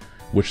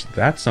 which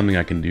that's something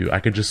I can do. I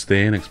could just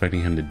stay in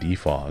expecting him to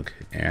Defog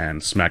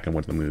and smack him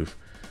with the move.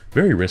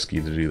 Very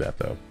risky to do that,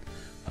 though.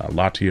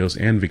 Latios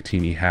and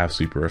Victini have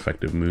super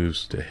effective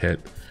moves to hit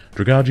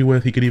Dragalge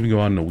with. He could even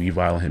go out into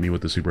Weavile and hit me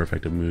with the super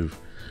effective move.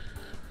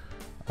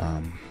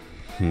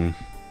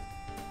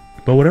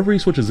 But whatever he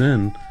switches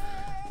in,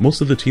 most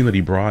of the team that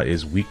he brought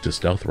is weak to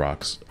Stealth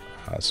Rocks.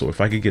 So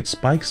if I could get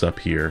Spikes up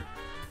here,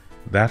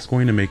 that's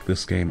going to make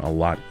this game a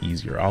lot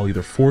easier. I'll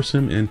either force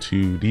him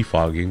into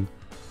defogging,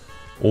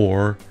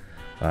 or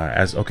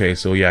okay,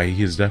 so yeah,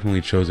 he has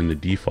definitely chosen to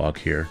defog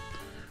here,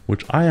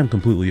 which I am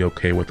completely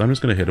okay with. I'm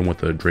just going to hit him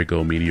with a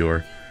Draco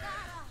Meteor.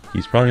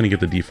 He's probably going to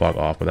get the defog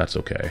off, but that's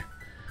okay.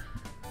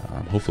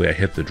 Hopefully I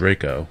hit the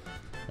Draco.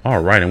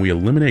 Alright, and we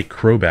eliminate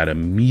Crobat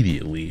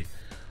immediately.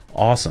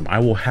 Awesome. I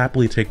will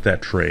happily take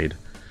that trade.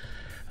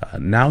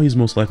 Now he's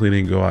most likely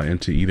to go out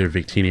into either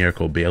Victini or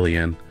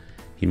Cobalion.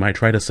 He might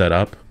try to set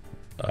up.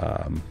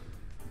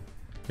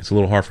 It's a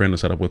little hard for him to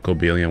set up with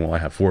Cobalion while I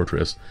have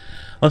Fortress.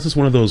 Unless it's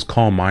one of those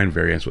Calm Mind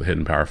variants with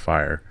Hidden Power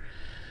Fire.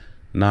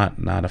 Not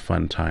a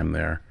fun time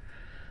there.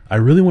 I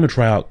really want to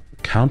try out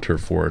Counter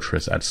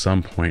Fortress at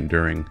some point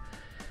during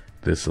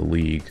this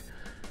league.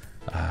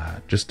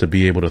 Just to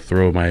be able to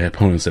throw my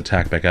opponent's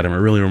attack back at him. It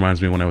really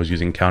reminds me when I was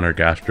using Counter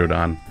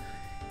Gastrodon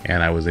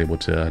and I was able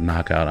to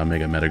knock out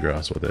Omega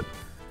Metagross with it.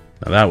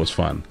 Now that was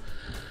fun.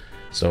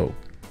 So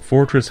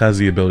Fortress has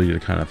the ability to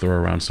kind of throw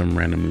around some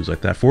random moves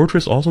like that.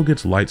 Fortress also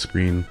gets Light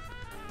Screen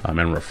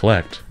and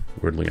Reflect,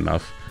 weirdly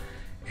enough.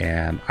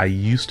 And I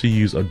used to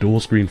use a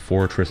dual screen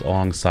Fortress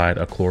alongside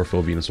a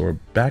Chlorophyll Venusaur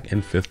back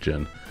in 5th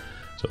gen.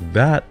 So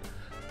that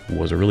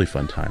was a really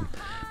fun time.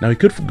 Now he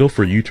could go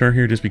for U-turn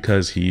here just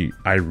because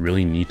I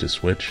really need to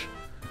switch.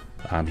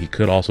 He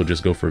could also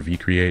just go for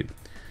V-Create.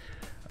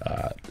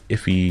 I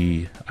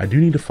do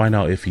need to find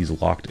out if he's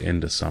locked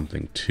into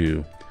something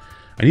too.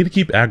 I need to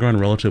keep Aggron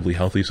relatively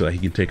healthy so that he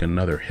can take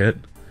another hit.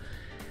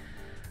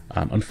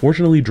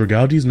 Unfortunately,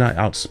 Dragalge's not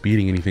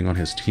outspeeding anything on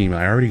his team.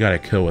 I already got a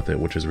kill with it,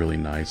 which is really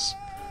nice.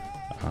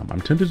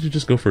 I'm tempted to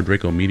just go for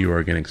Draco Meteor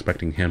again,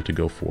 expecting him to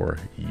go for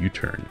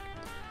U-turn.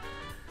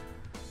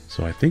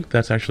 So I think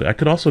that's actually... I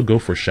could also go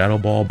for Shadow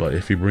Ball, but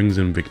if he brings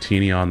in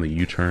Victini on the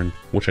U-turn,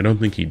 which I don't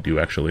think he'd do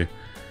actually,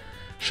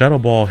 Shadow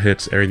Ball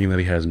hits everything that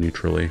he has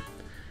neutrally.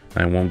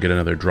 I won't get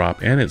another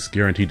drop, and it's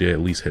guaranteed to at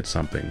least hit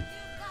something.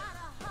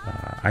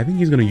 I think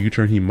he's going to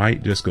U-turn. He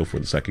might just go for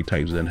the Psychic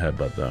type Zen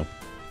Headbutt though.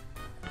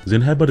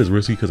 Zen Headbutt is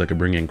risky because I could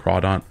bring in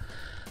Crawdaunt,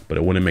 but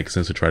it wouldn't make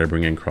sense to try to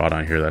bring in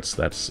Crawdaunt here.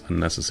 That's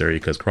unnecessary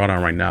because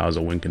Crawdaunt right now is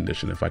a win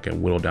condition if I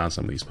can whittle down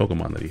some of these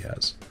Pokemon that he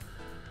has.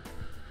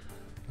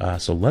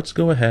 So let's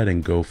go ahead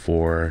and go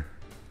for...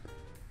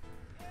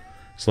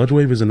 Sludge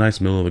Wave is a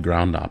nice middle of the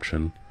ground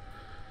option.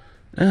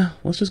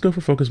 Let's just go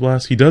for Focus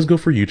Blast. He does go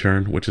for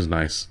U-turn, which is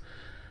nice.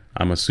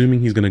 I'm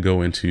assuming he's going to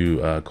go into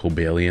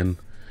Cobalion.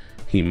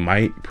 He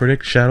might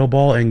predict Shadow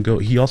Ball and go...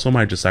 He also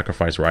might just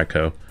sacrifice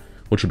Raikou,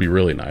 which would be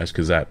really nice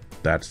because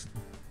that's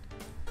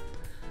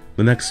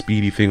the next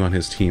speedy thing on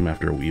his team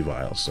after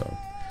Weavile. So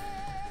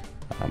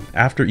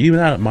after even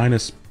at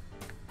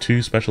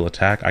 -2 special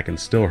attack, I can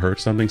still hurt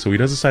something. So he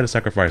does decide to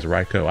sacrifice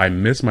Raikou. I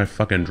miss my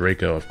fucking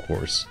Draco, of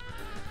course.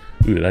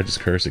 Ooh, did I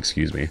just curse?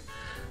 Excuse me.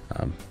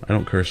 I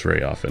don't curse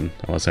very often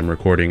unless I'm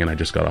recording and I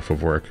just got off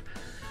of work.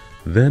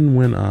 Then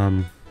when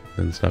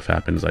then stuff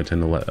happens, I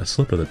tend to let a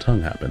slip of the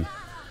tongue happen.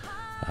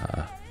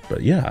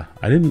 But yeah,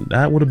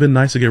 that would have been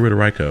nice to get rid of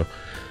Raikou.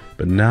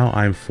 But now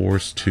I'm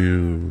forced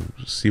to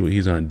see what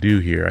he's going to do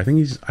here.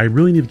 I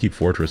really need to keep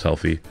Fortress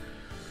healthy.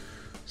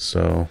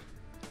 So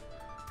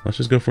let's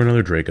just go for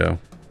another Draco.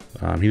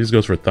 He just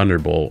goes for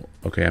Thunderbolt.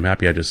 Okay, I'm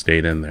happy I just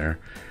stayed in there.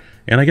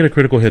 And I get a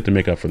critical hit to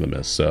make up for the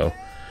miss. So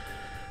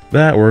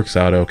that works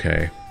out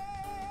okay.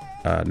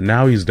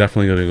 Now he's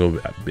definitely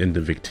going to go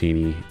into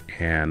Victini.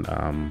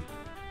 And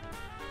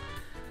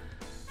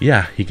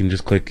yeah, he can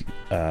just click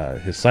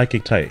his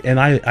Psychic type. And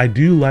I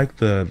do like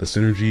the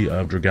synergy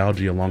of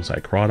Dragalge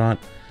alongside Crawdaunt,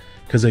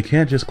 because they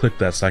can't just click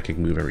that Psychic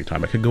move every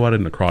time. I could go out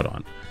into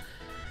Crawdaunt,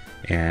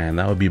 and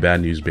that would be bad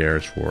news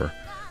bears for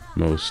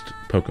most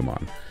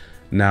Pokemon.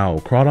 Now,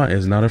 Crawdaunt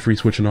is not a free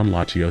switching on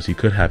Latios. He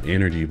could have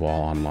Energy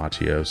Ball on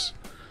Latios.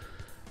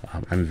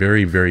 I'm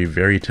very, very,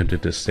 very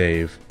tempted to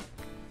save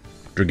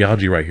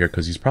Dragalge right here,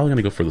 because he's probably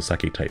going to go for the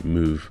Psychic type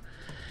move.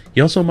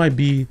 He also might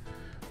be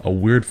a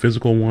weird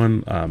physical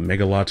one,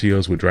 Mega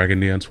Latios with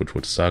Dragon Dance, which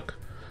would suck.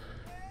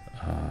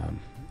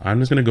 I'm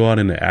just going to go out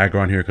into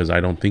Aggron here because I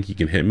don't think he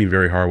can hit me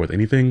very hard with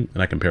anything,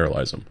 and I can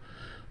paralyze him.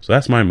 So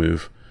that's my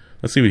move.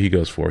 Let's see what he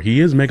goes for. He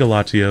is Mega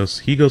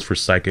Latios. He goes for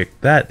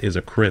Psychic. That is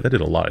a crit. That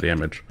did a lot of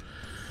damage.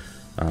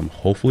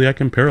 Hopefully I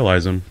can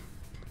paralyze him.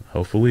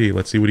 Hopefully.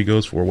 Let's see what he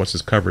goes for. What's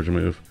his coverage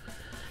move?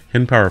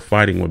 Hidden Power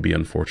Fighting would be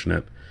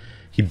unfortunate.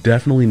 He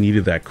definitely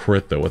needed that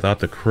crit, though. Without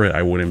the crit,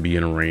 I wouldn't be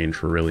in range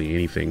for really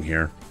anything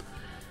here.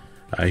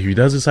 If he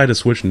does decide to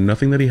switch,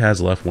 nothing that he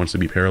has left wants to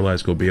be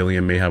paralyzed.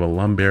 Cobalion may have a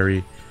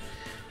Lumberry.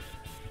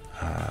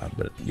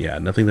 But yeah,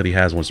 nothing that he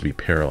has wants to be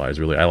paralyzed,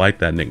 really. I like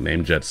that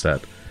nickname, Jet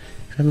Set.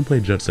 If you haven't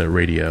played Jet Set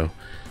Radio,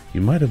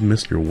 you might have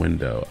missed your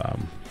window.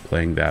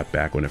 Playing that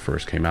back when it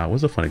first came out. It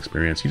was a fun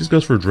experience. He just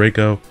goes for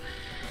Draco.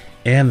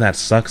 And that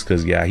sucks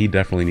because, yeah, he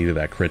definitely needed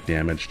that crit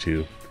damage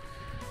to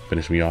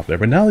finish me off there.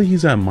 But now that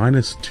he's at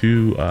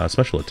 -2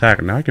 special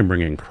attack, now I can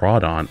bring in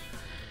Crawdaunt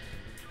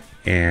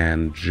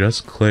and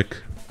just click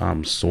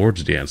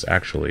Swords Dance,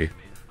 actually.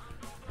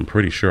 I'm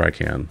pretty sure I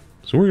can.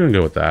 So we're going to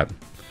go with that.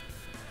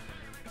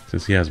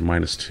 Since he has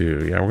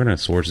 -2. Yeah, we're going to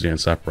Swords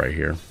Dance up right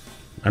here.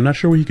 I'm not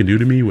sure what he can do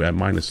to me at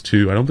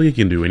 -2. I don't think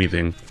he can do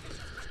anything.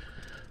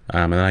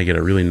 And then I get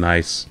a really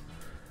nice...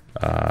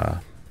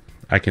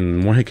 I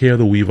can one-hit KO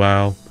the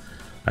Weavile.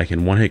 I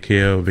can one-hit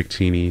KO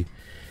Victini.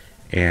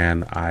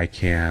 And I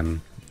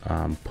can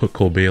put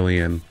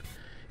Cobalion.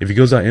 If he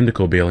goes out into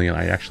Cobalion,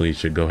 I actually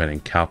should go ahead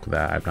and calc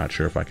that. I'm not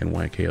sure if I can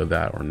one-hit KO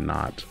that or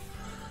not.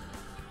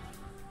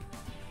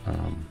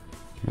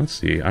 Let's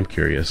see. I'm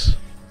curious.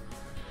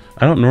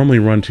 I don't normally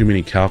run too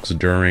many calcs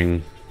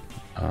during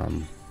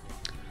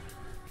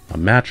a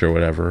match or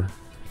whatever,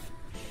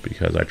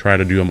 because I try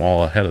to do them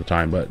all ahead of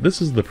time, but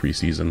this is the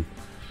preseason,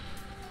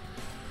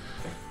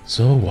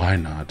 so why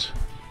not?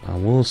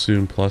 We'll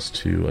assume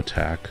 +2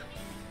 attack,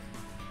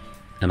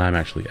 and I'm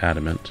actually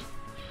adamant.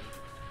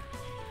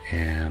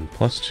 And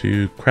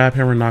 +2,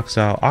 Crabhammer knocks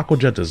out. Aqua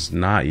Jet does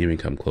not even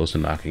come close to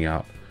knocking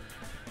out.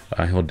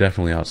 He'll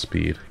definitely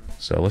outspeed.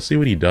 So let's see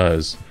what he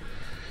does.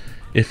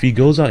 If he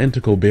goes out into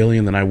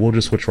Cobalion, then I will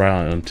just switch right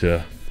on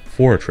into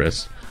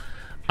Fortress.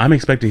 I'm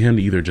expecting him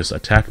to either just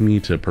attack me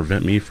to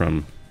prevent me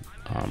from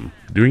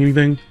doing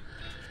anything,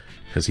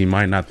 because he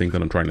might not think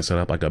that I'm trying to set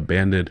up like a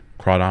banded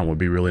Crawdaunt would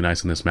be really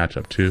nice in this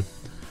matchup too.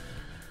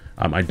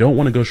 I don't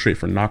want to go straight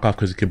for knockoff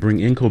because it could bring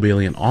in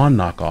Cobalion on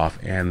knockoff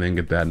and then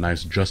get that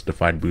nice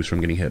justified boost from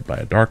getting hit by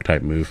a dark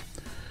type move.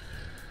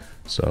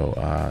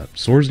 So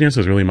Swords Dance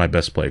is really my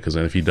best play, because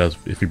if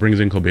he brings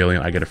in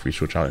Cobalion, I get a free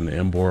switch out into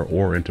Embor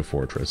or into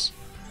Fortress.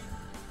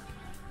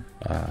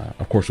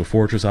 Of course, with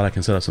Fortress out, I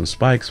can set up some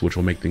spikes, which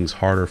will make things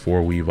harder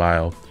for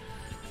Weavile,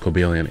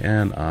 Cobalion,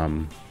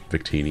 and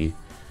Victini.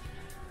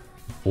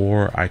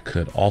 Or I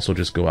could also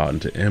just go out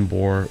into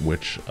Embor,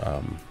 which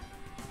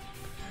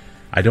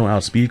I don't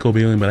outspeed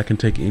Cobalion, but I can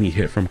take any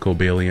hit from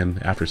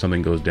Cobalion after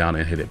something goes down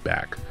and hit it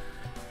back.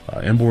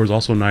 Embor is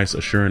also nice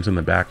assurance in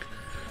the back,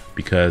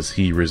 because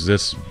he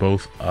resists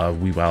both of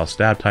Weavile's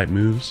stab type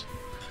moves,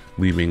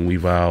 leaving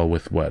Weavile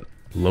with what?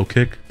 Low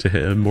kick to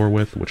hit Embor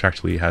with, which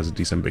actually has a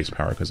decent base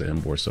power because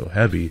Embor is so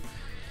heavy.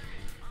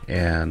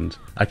 And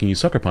I can use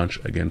Sucker Punch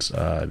against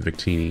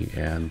Victini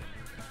and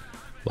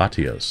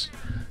Latios.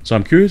 So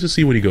I'm curious to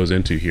see what he goes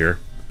into here.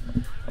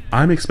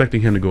 I'm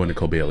expecting him to go into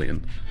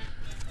Cobalion,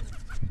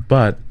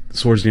 but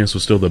Swords Dance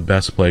was still the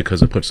best play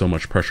because it puts so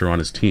much pressure on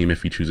his team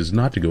if he chooses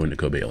not to go into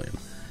Cobalion.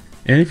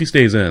 And if he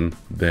stays in,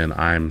 then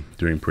I'm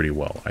doing pretty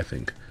well, I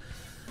think.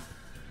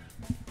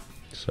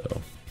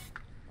 So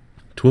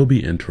it will be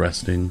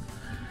interesting.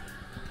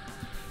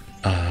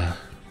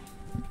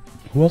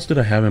 Who else did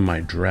I have in my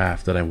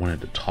draft that I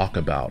wanted to talk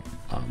about?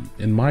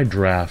 In my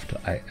draft,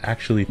 I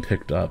actually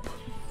picked up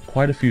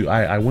quite a few.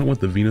 I went with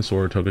the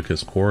Venusaur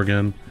Togekiss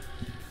Corrigan.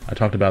 I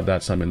talked about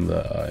that some in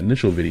the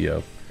initial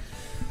video.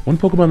 One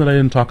Pokemon that I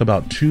didn't talk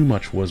about too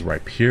much was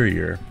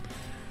Rhyperior.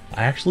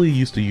 I actually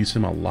used to use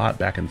him a lot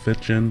back in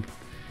 5th gen,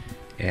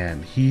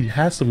 and he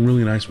has some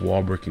really nice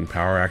wall breaking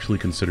power. I actually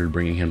considered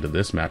bringing him to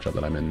this matchup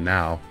that I'm in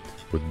now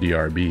with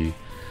DRB,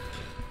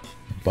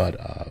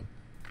 but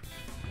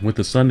with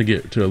the sun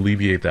to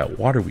alleviate that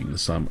water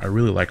weakness some, I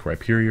really like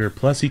Rhyperior.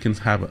 Plus he can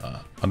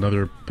have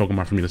another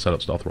Pokemon for me to set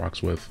up Stealth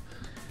Rocks with.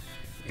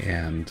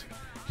 And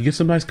he gets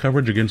some nice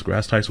coverage against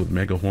grass types with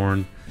Mega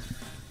Horn.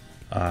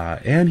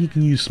 And he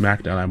can use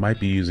Smackdown. I might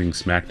be using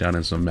Smackdown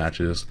in some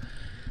matches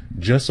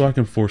just so I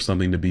can force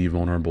something to be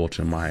vulnerable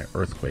to my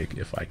Earthquake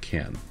if I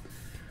can.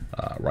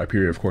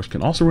 Rhyperior, of course,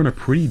 can also run a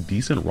pretty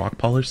decent Rock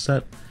Polish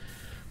set.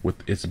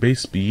 With its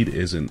base speed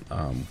isn't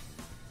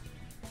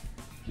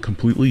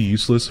completely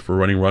useless for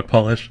running Rock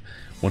Polish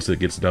once it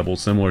gets doubled,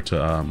 similar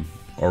to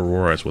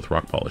Aurora's with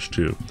Rock Polish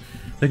too.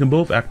 They can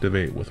both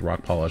activate with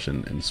Rock Polish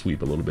and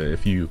sweep a little bit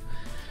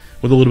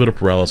with a little bit of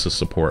paralysis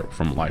support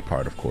from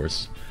Liepard, of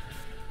course.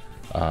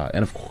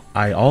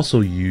 I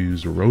also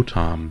used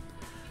Rotom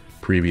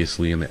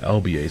previously in the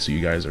LBA, so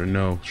you guys are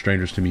no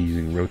strangers to me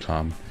using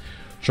Rotom.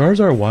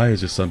 Charizard Y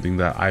is just something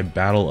that I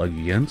battle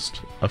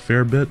against a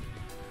fair bit,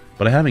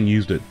 but I haven't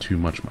used it too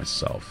much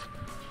myself.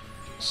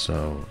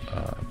 So,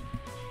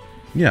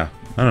 yeah,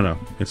 I don't know.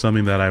 It's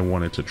something that I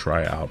wanted to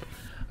try out.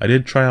 I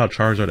did try out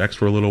Charizard X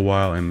for a little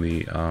while in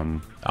the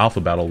Alpha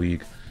Battle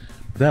League.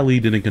 That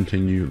league didn't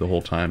continue the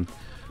whole time,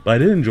 but I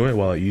did enjoy it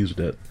while I used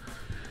it.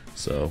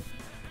 So,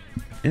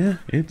 yeah,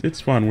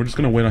 it's fun. We're just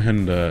going to wait on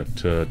him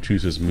to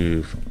choose his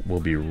move. We'll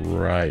be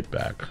right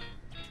back.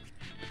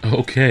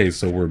 Okay,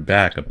 so we're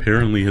back.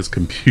 Apparently his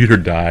computer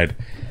died.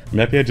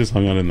 Maybe I just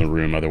hung out in the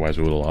room, otherwise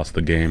we would have lost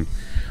the game.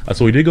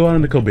 So we did go out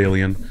into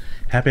Cobalion.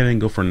 Happy I didn't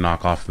go for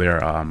knockoff there.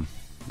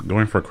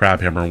 Going for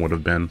Crabhammer would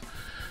have been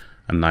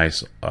a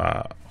nice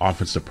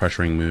offensive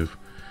pressuring move.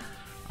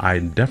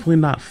 I'm definitely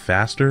not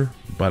faster,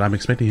 but I'm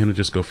expecting him to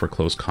just go for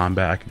close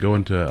combat. I could go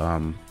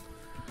into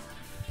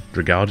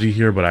Dragalge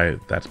here,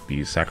 but that'd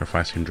be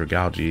sacrificing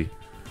Dragalge.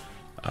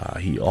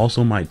 He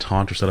also might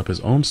taunt or set up his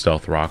own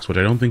Stealth Rocks, which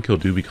I don't think he'll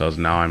do because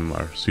now I'm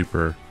a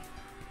super...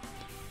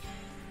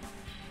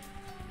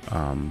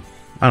 I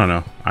don't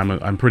know.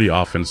 I'm pretty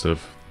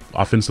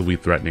offensively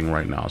threatening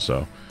right now,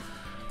 so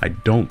I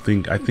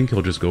think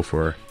he'll just go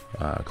for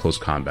close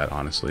combat,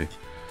 honestly.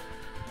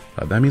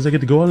 That means I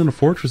get to go out in a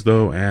fortress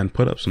though and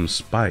put up some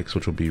spikes,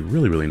 which will be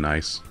really, really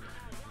nice.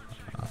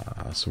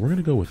 So we're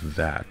gonna go with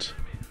that.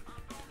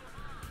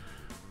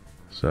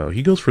 So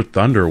he goes for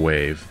Thunder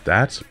Wave.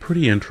 That's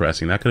pretty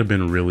interesting. That could have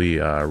been really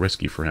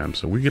risky for him.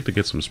 So we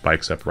get some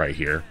spikes up right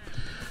here.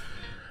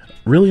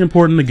 Really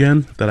important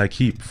again that I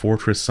keep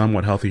Fortress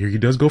somewhat healthy here. He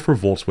does go for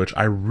Volt Switch.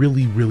 I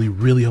really, really,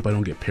 really hope I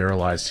don't get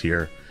paralyzed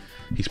here.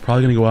 He's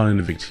probably going to go out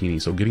into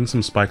Victini. So getting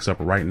some spikes up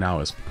right now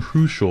is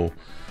crucial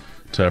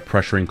to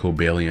pressuring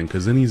Cobalion,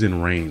 because then he's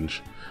in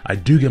range. I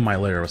do get my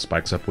layer of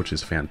spikes up, which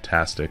is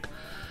fantastic.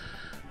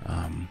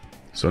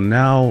 So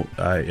now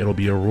it'll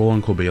be a roll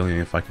on Cobalion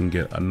if I can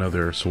get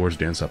another Swords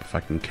Dance up, if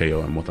I can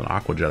KO him with an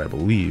Aqua Jet, I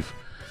believe.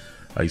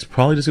 He's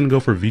probably just going to go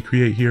for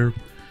V-Create here.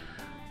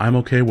 I'm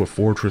okay with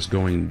Fortress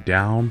going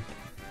down,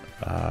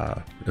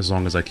 as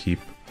long as I keep...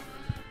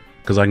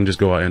 because I can just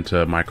go out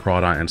into my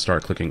Crawdon and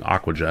start clicking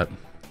Aqua Jet.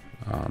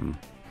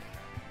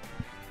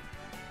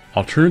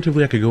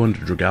 Alternatively, I could go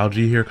into Dragalge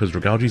here, because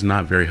Dragalge's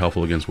not very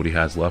helpful against what he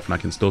has left, and I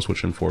can still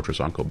switch in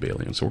Fortress on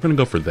Cobalion. So we're going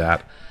to go for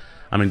that.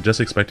 I'm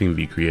just expecting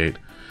V-Create.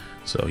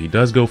 So he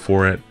does go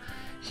for it.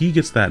 He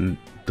gets that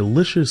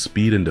delicious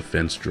speed and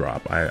defense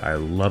drop. I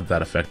love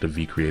that effect of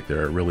V-Create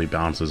there. It really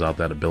balances out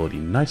that ability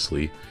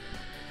nicely.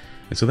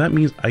 And so that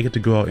means I get to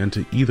go out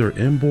into either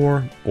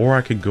Emboar, or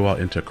I could go out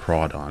into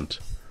Crawdont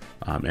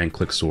and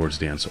click Swords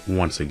Dance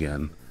once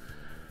again.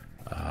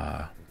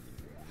 I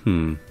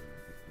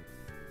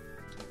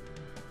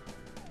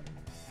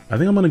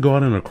think I'm going to go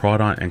out into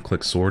Crawdont and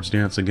click Swords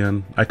Dance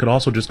again. I could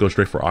also just go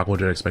straight for Aqua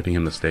Jet, expecting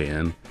him to stay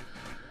in.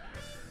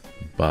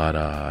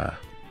 But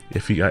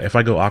if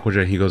I go Aqua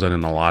Jet, he goes out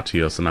into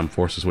Latios, and I'm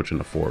forced to switch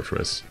into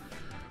Fortress.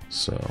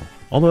 So,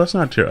 although that's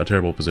not a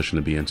terrible position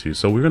to be into.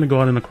 So we're going to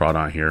go out into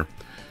Crawdont here.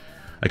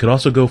 I could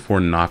also go for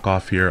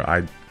knockoff here.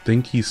 I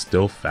think he's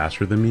still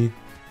faster than me.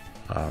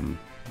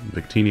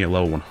 Victini at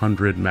level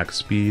 100 max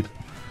speed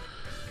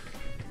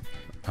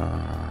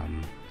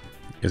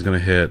is going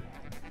to hit,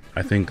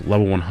 I think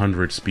level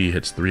 100 speed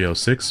hits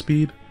 306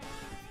 speed.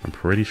 I'm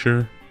pretty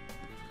sure.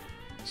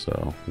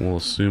 So we'll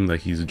assume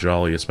that he's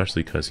jolly,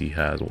 especially because he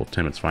has, well,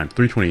 Timid's fine.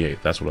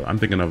 328, that's what I'm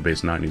thinking of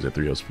base 9, he's at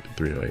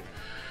 308.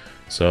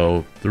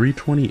 So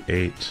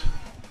 328.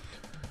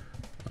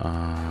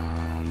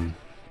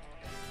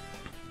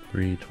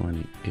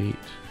 328.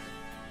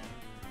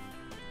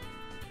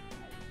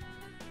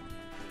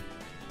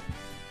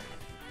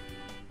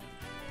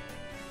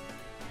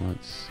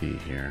 Let's see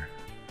here.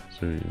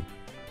 So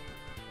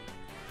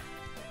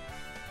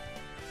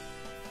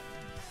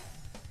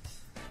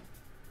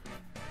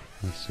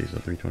let's see, so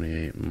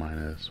 328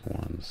 minus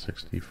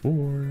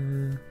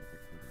 164.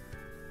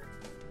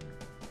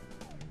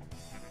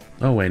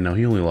 Oh wait, no,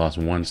 he only lost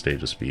one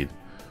stage of speed.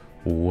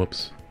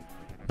 Whoops.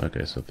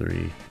 Okay, so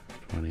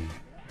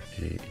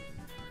 328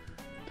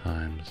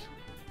 times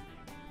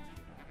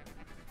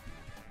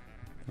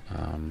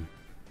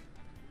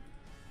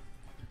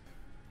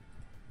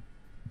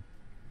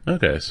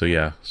Okay, so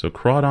yeah, so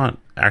Crawdaunt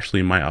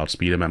actually might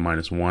outspeed him at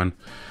 -1,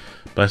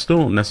 but I still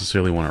don't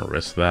necessarily want to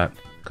risk that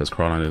because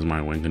Crawdaunt is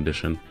my win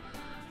condition.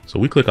 So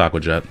we click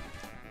Aqua Jet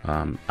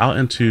out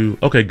into,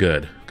 okay,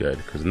 good,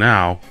 because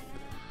now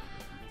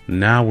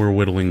we're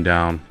whittling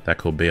down that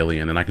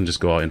Cobalion, and I can just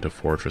go out into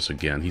Fortress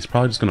again. He's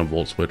probably just going to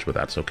Volt Switch, but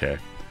that's okay,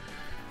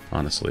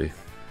 honestly.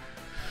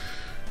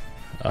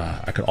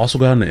 I could also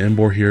go out into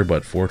Embor here,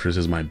 but Fortress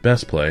is my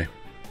best play.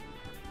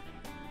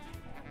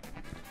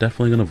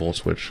 Definitely going to Volt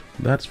Switch.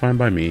 That's fine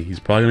by me. He's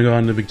probably going to go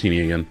out into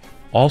Victini again.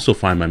 Also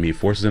fine by me.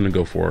 Forces him to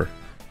go for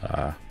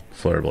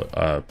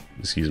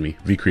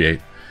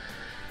V-Create.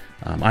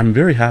 I'm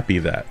very happy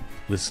that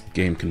this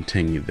game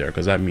continued there,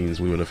 because that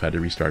means we would have had to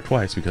restart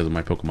twice because of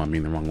my Pokemon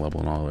being the wrong level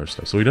and all other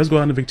stuff. So he does go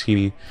out into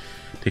Victini,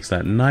 takes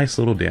that nice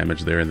little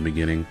damage there in the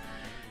beginning.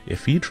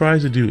 If he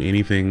tries to do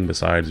anything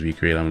besides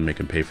V-Create, I'm going to make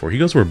him pay for it. He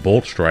goes for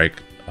Bolt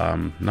Strike.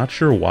 Not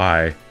sure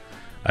why.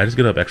 I just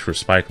get up extra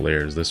spike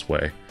layers this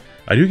way.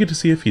 I do get to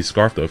see if he's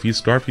Scarfed though. If he's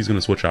Scarfed, he's going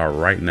to switch out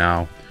right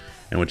now,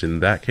 in which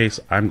in that case,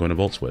 I'm going to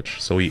Volt Switch.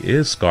 So he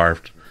is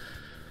Scarfed.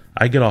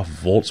 I get off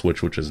Volt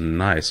Switch, which is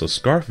nice. So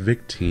Scarf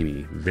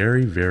Victini,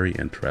 very, very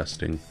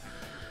interesting.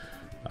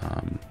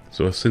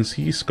 So since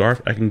he's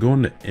Scarfed, I can go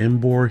into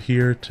Embor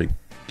here to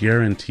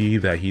guarantee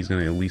that he's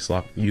going to at least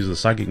use a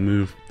Psychic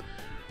move.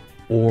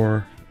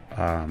 Or,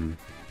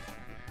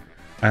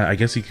 I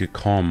guess he could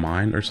Calm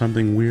Mind or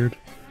something weird.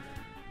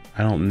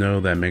 I don't know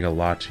that Mega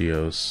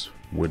Latios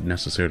would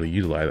necessarily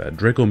utilize that.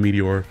 Draco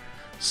Meteor,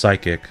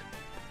 Psychic,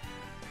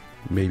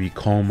 maybe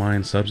Calm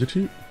Mind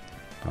Substitute?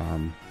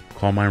 Calm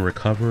Mind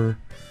Recover.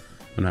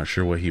 I'm not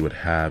sure what he would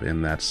have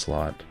in that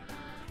slot.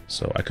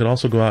 So I could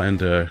also go out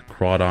into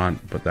Crawdaunt,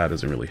 but that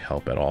doesn't really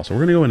help at all. So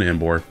we're going to go into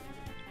Embor.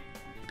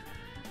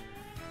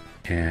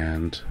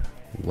 And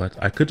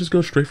I could just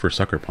go straight for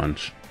Sucker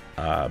Punch.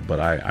 But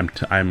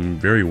I'm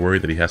very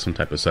worried that he has some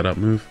type of setup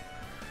move.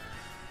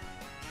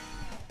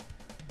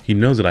 He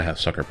knows that I have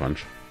Sucker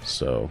Punch,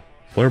 so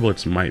Flare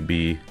Blitz might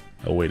be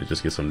a way to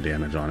just get some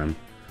damage on him.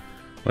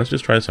 Let's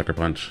just try Sucker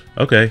Punch.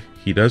 Okay,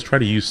 he does try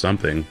to use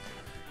something.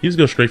 He just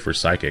goes straight for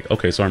Psychic.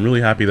 Okay, so I'm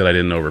really happy that I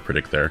didn't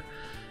overpredict there,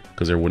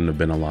 because there wouldn't have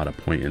been a lot of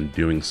point in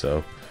doing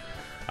so.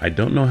 I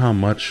don't know how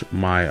much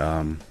my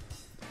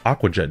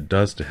Aqua Jet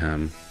does to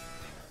him,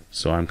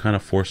 so I'm kind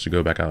of forced to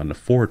go back out into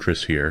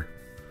Fortress here.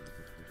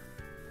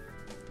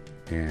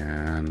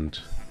 And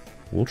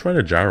we'll try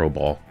to Gyro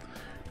Ball,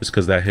 just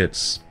because that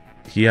hits.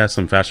 He has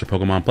some faster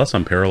Pokemon, plus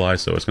I'm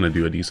paralyzed, so it's going to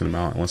do a decent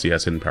amount, unless he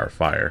has Hidden Power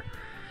Fire.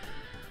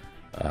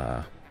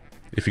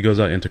 If he goes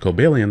out into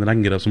Cobalion, then I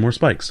can get up some more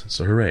spikes,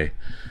 so hooray.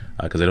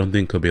 Because I don't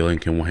think Cobalion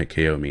can one-hit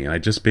KO me. And I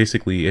just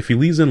basically, if he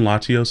leaves in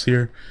Latios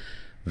here,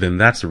 then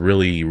that's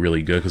really,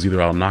 really good, because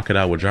either I'll knock it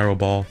out with Gyro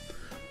Ball,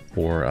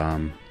 or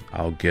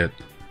I'll get...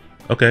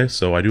 Okay,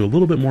 so I do a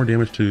little bit more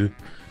damage to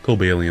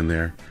Cobalion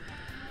there.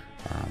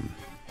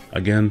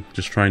 Again,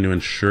 just trying to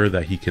ensure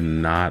that he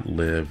cannot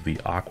live the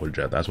Aqua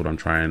Jet. That's what I'm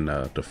trying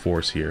to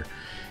force here.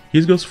 He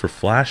just goes for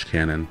Flash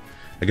Cannon.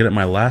 I get at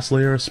my last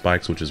layer of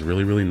spikes, which is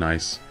really, really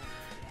nice.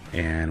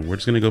 And we're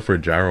just going to go for a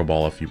Gyro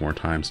Ball a few more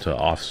times to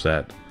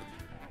offset.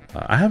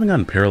 I haven't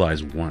gotten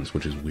paralyzed once,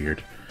 which is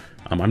weird.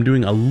 I'm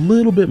doing a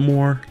little bit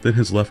more than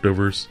his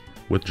leftovers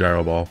with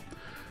Gyro Ball.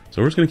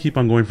 So we're just going to keep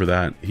on going for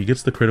that. He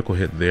gets the critical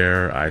hit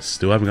there. I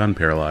still haven't gotten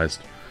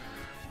paralyzed.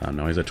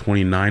 Now he's at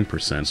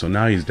 29%, so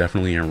now he's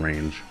definitely in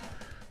range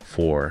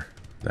for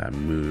that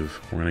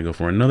move. We're going to go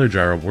for another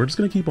Gyro. We're just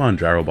going to keep on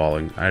Gyro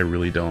Balling. I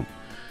really don't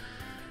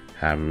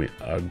have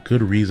a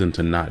good reason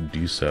to not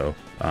do so.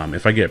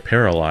 If I get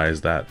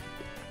paralyzed, that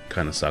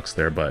kind of sucks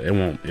there, but it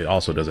won't. It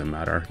also doesn't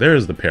matter.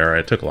 There's the para.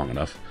 It took long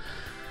enough.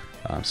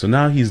 So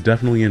now he's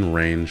definitely in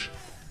range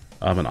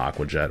of an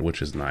Aqua Jet,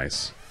 which is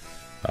nice.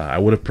 I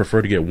would have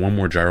preferred to get one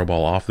more Gyro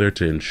Ball off there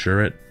to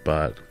ensure it,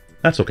 but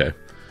that's okay.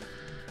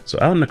 So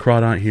out in the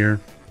Crawdaunt here,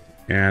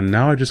 and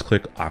now I just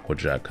click Aqua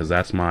Jet, because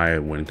that's my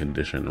win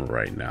condition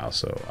right now.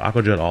 So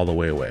Aqua Jet all the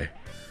way away.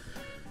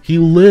 He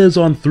lives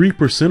on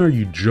 3%, are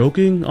you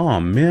joking? Oh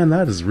man,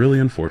 that is really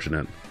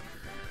unfortunate.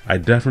 I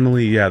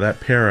definitely, yeah, that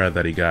para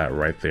that he got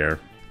right there.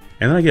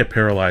 And then I get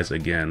paralyzed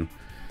again.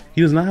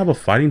 He does not have a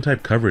fighting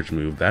type coverage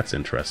move, that's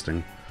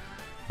interesting.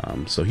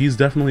 So he's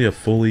definitely a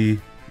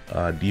fully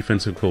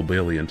defensive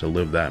Cobalion to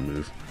live that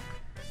move.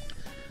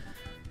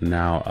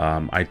 Now,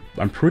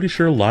 I'm pretty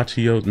sure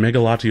Latios, Mega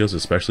Latios,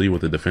 especially with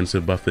the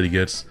defensive buff that he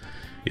gets,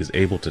 is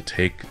able to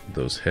take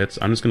those hits.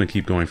 I'm just going to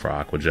keep going for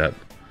Aqua Jet.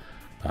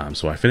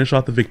 So I finish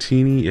off the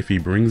Victini. If he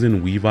brings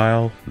in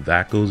Weavile,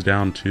 that goes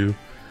down too.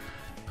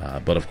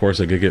 But of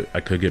course, I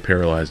could get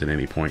paralyzed at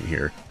any point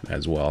here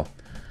as well.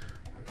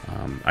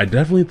 I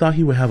definitely thought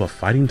he would have a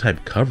fighting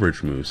type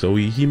coverage move, so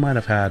he might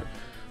have had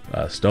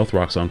Stealth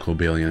Rocks on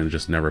Cobalion and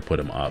just never put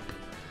him up.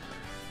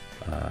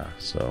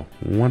 So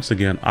once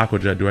again, Aqua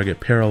Jet, do I get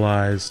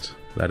paralyzed?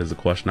 That is the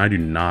question. I do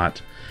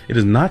not. It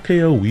does not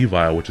KO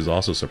Weavile, which is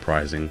also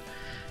surprising.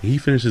 He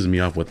finishes me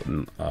off with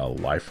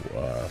Life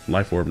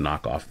Orb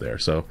knockoff there.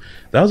 So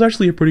that was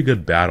actually a pretty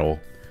good battle.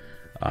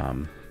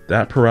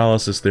 That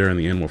paralysis there in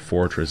the end with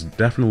Fortress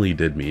definitely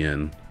did me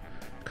in.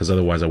 because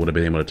otherwise I would have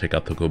been able to take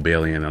out the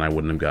Cobalion and I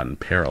wouldn't have gotten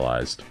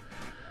paralyzed.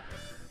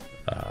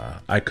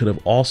 I could have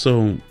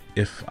also,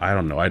 I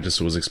don't know, I just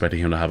was expecting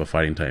him to have a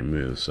fighting type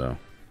move, so.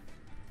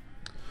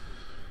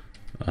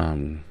 Yeah,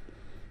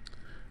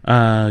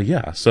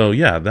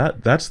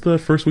 that's the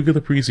first week of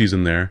the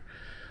preseason there.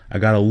 I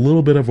got a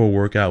little bit of a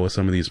workout with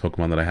some of these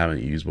Pokemon that I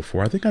haven't used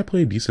before. I think I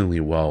played decently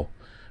well.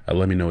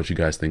 Let me know what you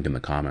guys think in the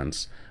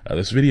comments.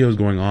 This video is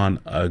going on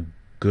a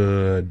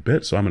good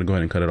bit, so I'm going to go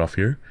ahead and cut it off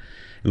here.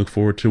 I look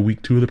forward to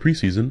week 2 of the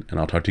preseason, and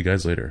I'll talk to you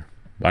guys later.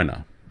 Bye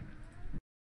now.